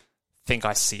don't think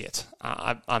I see it.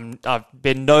 I've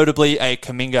been notably a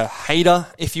Kuminga hater,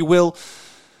 if you will.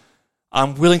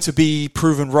 I'm willing to be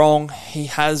proven wrong. He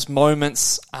has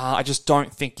moments. I just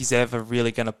don't think he's ever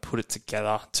really going to put it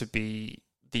together to be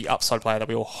the upside player that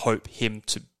we all hope him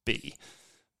to be.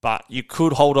 But you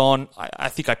could hold on. I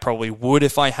think I probably would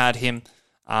if I had him,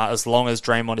 as long as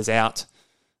Draymond is out.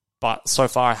 But so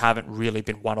far, I haven't really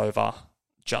been won over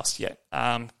just yet.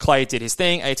 Clay did his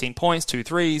thing, 18 points, 2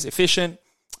 threes, efficient,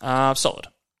 solid.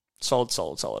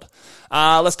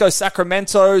 Let's go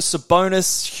Sacramento.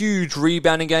 Sabonis, huge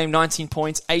rebounding game, 19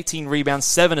 points, 18 rebounds,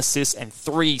 7 assists, and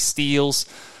 3 steals.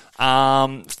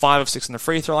 5 of 6 on the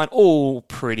free throw line, all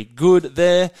pretty good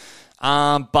there.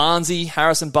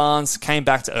 Harrison Barnes came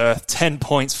back to earth, 10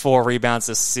 points, 4 rebounds,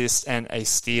 assists, and a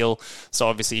steal. So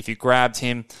obviously if you grabbed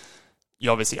him,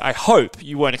 I hope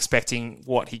you weren't expecting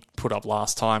what he put up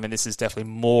last time, and this is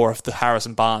definitely more of the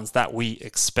Harrison Barnes that we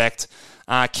expect.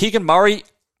 Keegan Murray,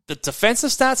 the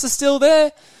defensive stats are still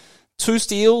there. 2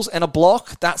 steals and a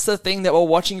block. That's the thing that we're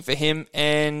watching for him,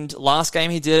 and last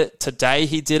game he did it. Today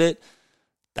he did it.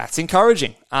 That's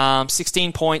encouraging.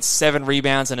 16 points, 7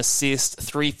 rebounds, an assist,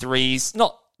 3 threes.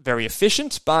 Not very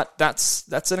efficient, but that's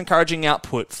an encouraging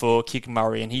output for Keegan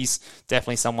Murray, and he's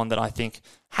definitely someone that I think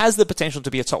has the potential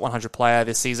to be a top 100 player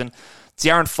this season.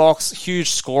 De'Aaron Fox,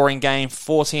 huge scoring game,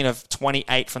 14 of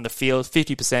 28 from the field,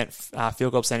 50%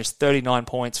 field goal percentage, 39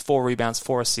 points, 4 rebounds,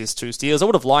 4 assists, 2 steals. I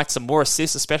would have liked some more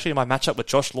assists, especially in my matchup with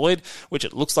Josh Lloyd, which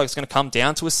it looks like it's going to come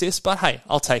down to assists, but hey,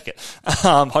 I'll take it.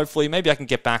 Hopefully, maybe I can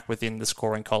get back within the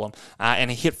scoring column.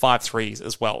 And he hit 5 threes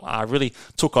as well. Really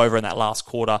took over in that last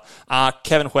quarter.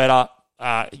 Kevin Huerter,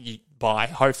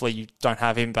 hopefully you don't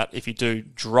have him, but if you do,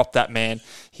 drop that man.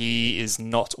 He is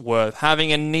not worth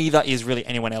having, and neither is really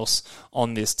anyone else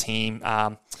on this team.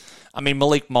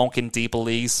 Malik Monk in deeper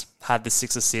leagues had the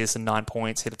 6 assists and 9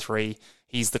 points, hit a 3.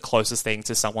 He's the closest thing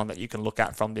to someone that you can look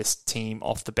at from this team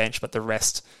off the bench, but the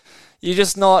rest, you're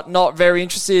just not very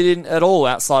interested in at all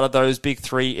outside of those big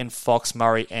 3 in Fox,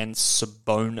 Murray, and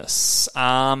Sabonis.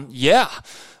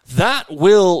 That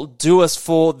will do us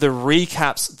for the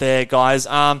recaps there, guys.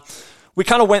 We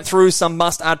kind of went through some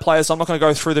must-add players, so I'm not going to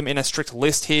go through them in a strict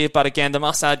list here. But again, the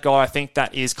must-add guy I think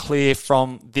that is clear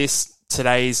from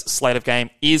today's slate of game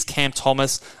is Cam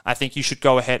Thomas. I think you should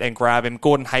go ahead and grab him.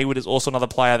 Gordon Hayward is also another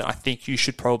player that I think you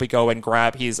should probably go and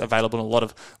grab. He is available in a lot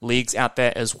of leagues out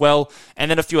there as well.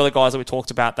 And then a few other guys that we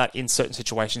talked about that in certain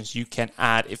situations you can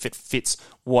add if it fits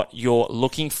what you're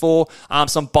looking for.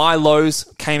 Some buy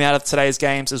lows came out of today's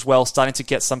games as well, starting to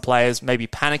get some players maybe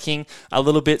panicking a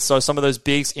little bit. So some of those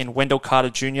bigs in Wendell Carter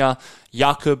Jr.,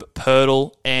 Jakob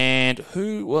Poeltl, and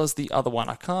who was the other one?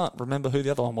 I can't remember who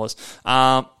the other one was.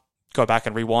 Go back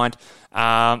and rewind.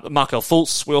 Markel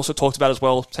Fultz, we also talked about as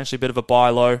well, potentially a bit of a buy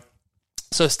low.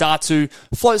 So start to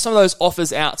float some of those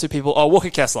offers out to people. Oh, Walker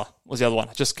Kessler was the other one.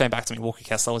 It just came back to me. Walker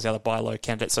Kessler was the other buy low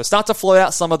candidate. So start to float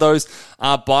out some of those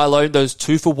buy low, those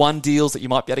 2-for-1 deals that you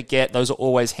might be able to get. Those are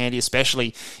always handy,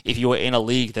 especially if you are in a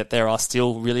league that there are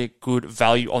still really good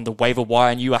value on the waiver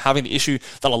wire and you are having the issue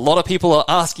that a lot of people are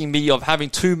asking me of having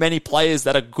too many players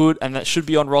that are good and that should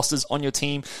be on rosters on your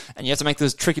team, and you have to make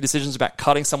those tricky decisions about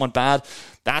cutting someone bad.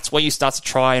 That's where you start to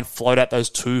try and float out those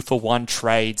 2-for-1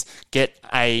 trades. Get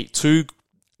 2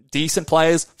 decent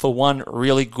players for 1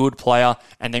 really good player,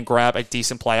 and then grab a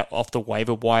decent player off the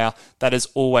waiver wire. That is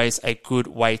always a good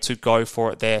way to go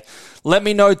for it there. Let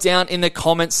me know down in the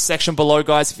comments section below,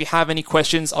 guys, if you have any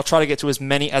questions. I'll try to get to as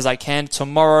many as I can.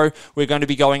 Tomorrow, we're going to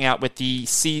be going out with the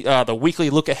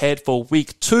weekly look ahead for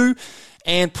week 2,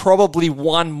 and probably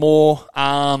one more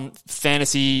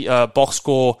fantasy box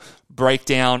score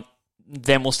breakdown.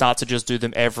 Then we'll start to just do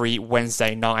them every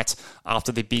Wednesday night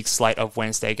after the big slate of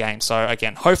Wednesday games. So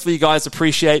again, hopefully you guys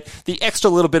appreciate the extra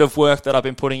little bit of work that I've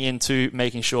been putting into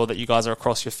making sure that you guys are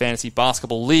across your fantasy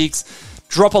basketball leagues.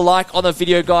 Drop a like on the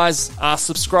video, guys.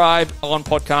 Subscribe on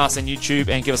podcasts and YouTube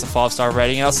and give us a 5-star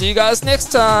rating. And I'll see you guys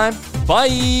next time.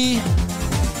 Bye.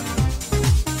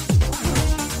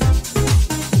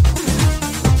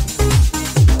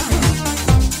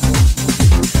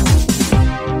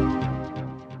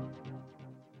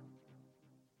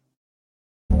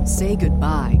 Say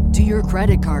goodbye to your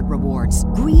credit card rewards.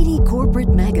 Greedy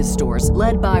corporate mega stores,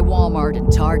 led by Walmart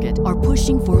and Target, are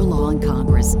pushing for a law in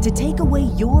Congress to take away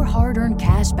your hard-earned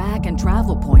cash back and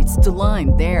travel points to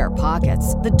line their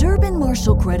pockets. The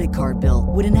Durbin-Marshall credit card bill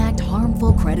would enact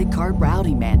harmful credit card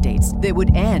routing mandates that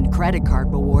would end credit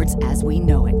card rewards as we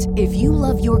know it. If you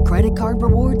love your credit card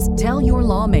rewards, tell your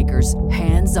lawmakers,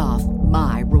 hands off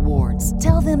my rewards.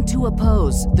 Tell them to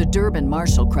oppose the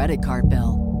Durbin-Marshall credit card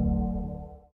bill.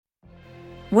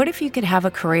 What if you could have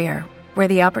a career where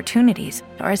the opportunities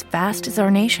are as vast as our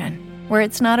nation, where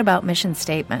it's not about mission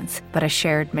statements, but a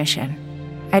shared mission?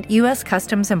 At U.S.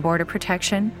 Customs and Border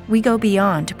Protection, we go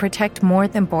beyond to protect more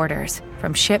than borders.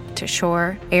 From ship to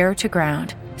shore, air to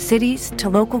ground, cities to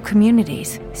local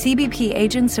communities, CBP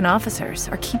agents and officers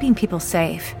are keeping people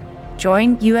safe.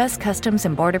 Join U.S. Customs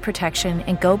and Border Protection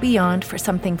and go beyond for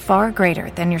something far greater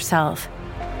than yourself.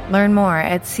 Learn more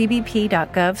at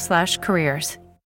cbp.gov/careers.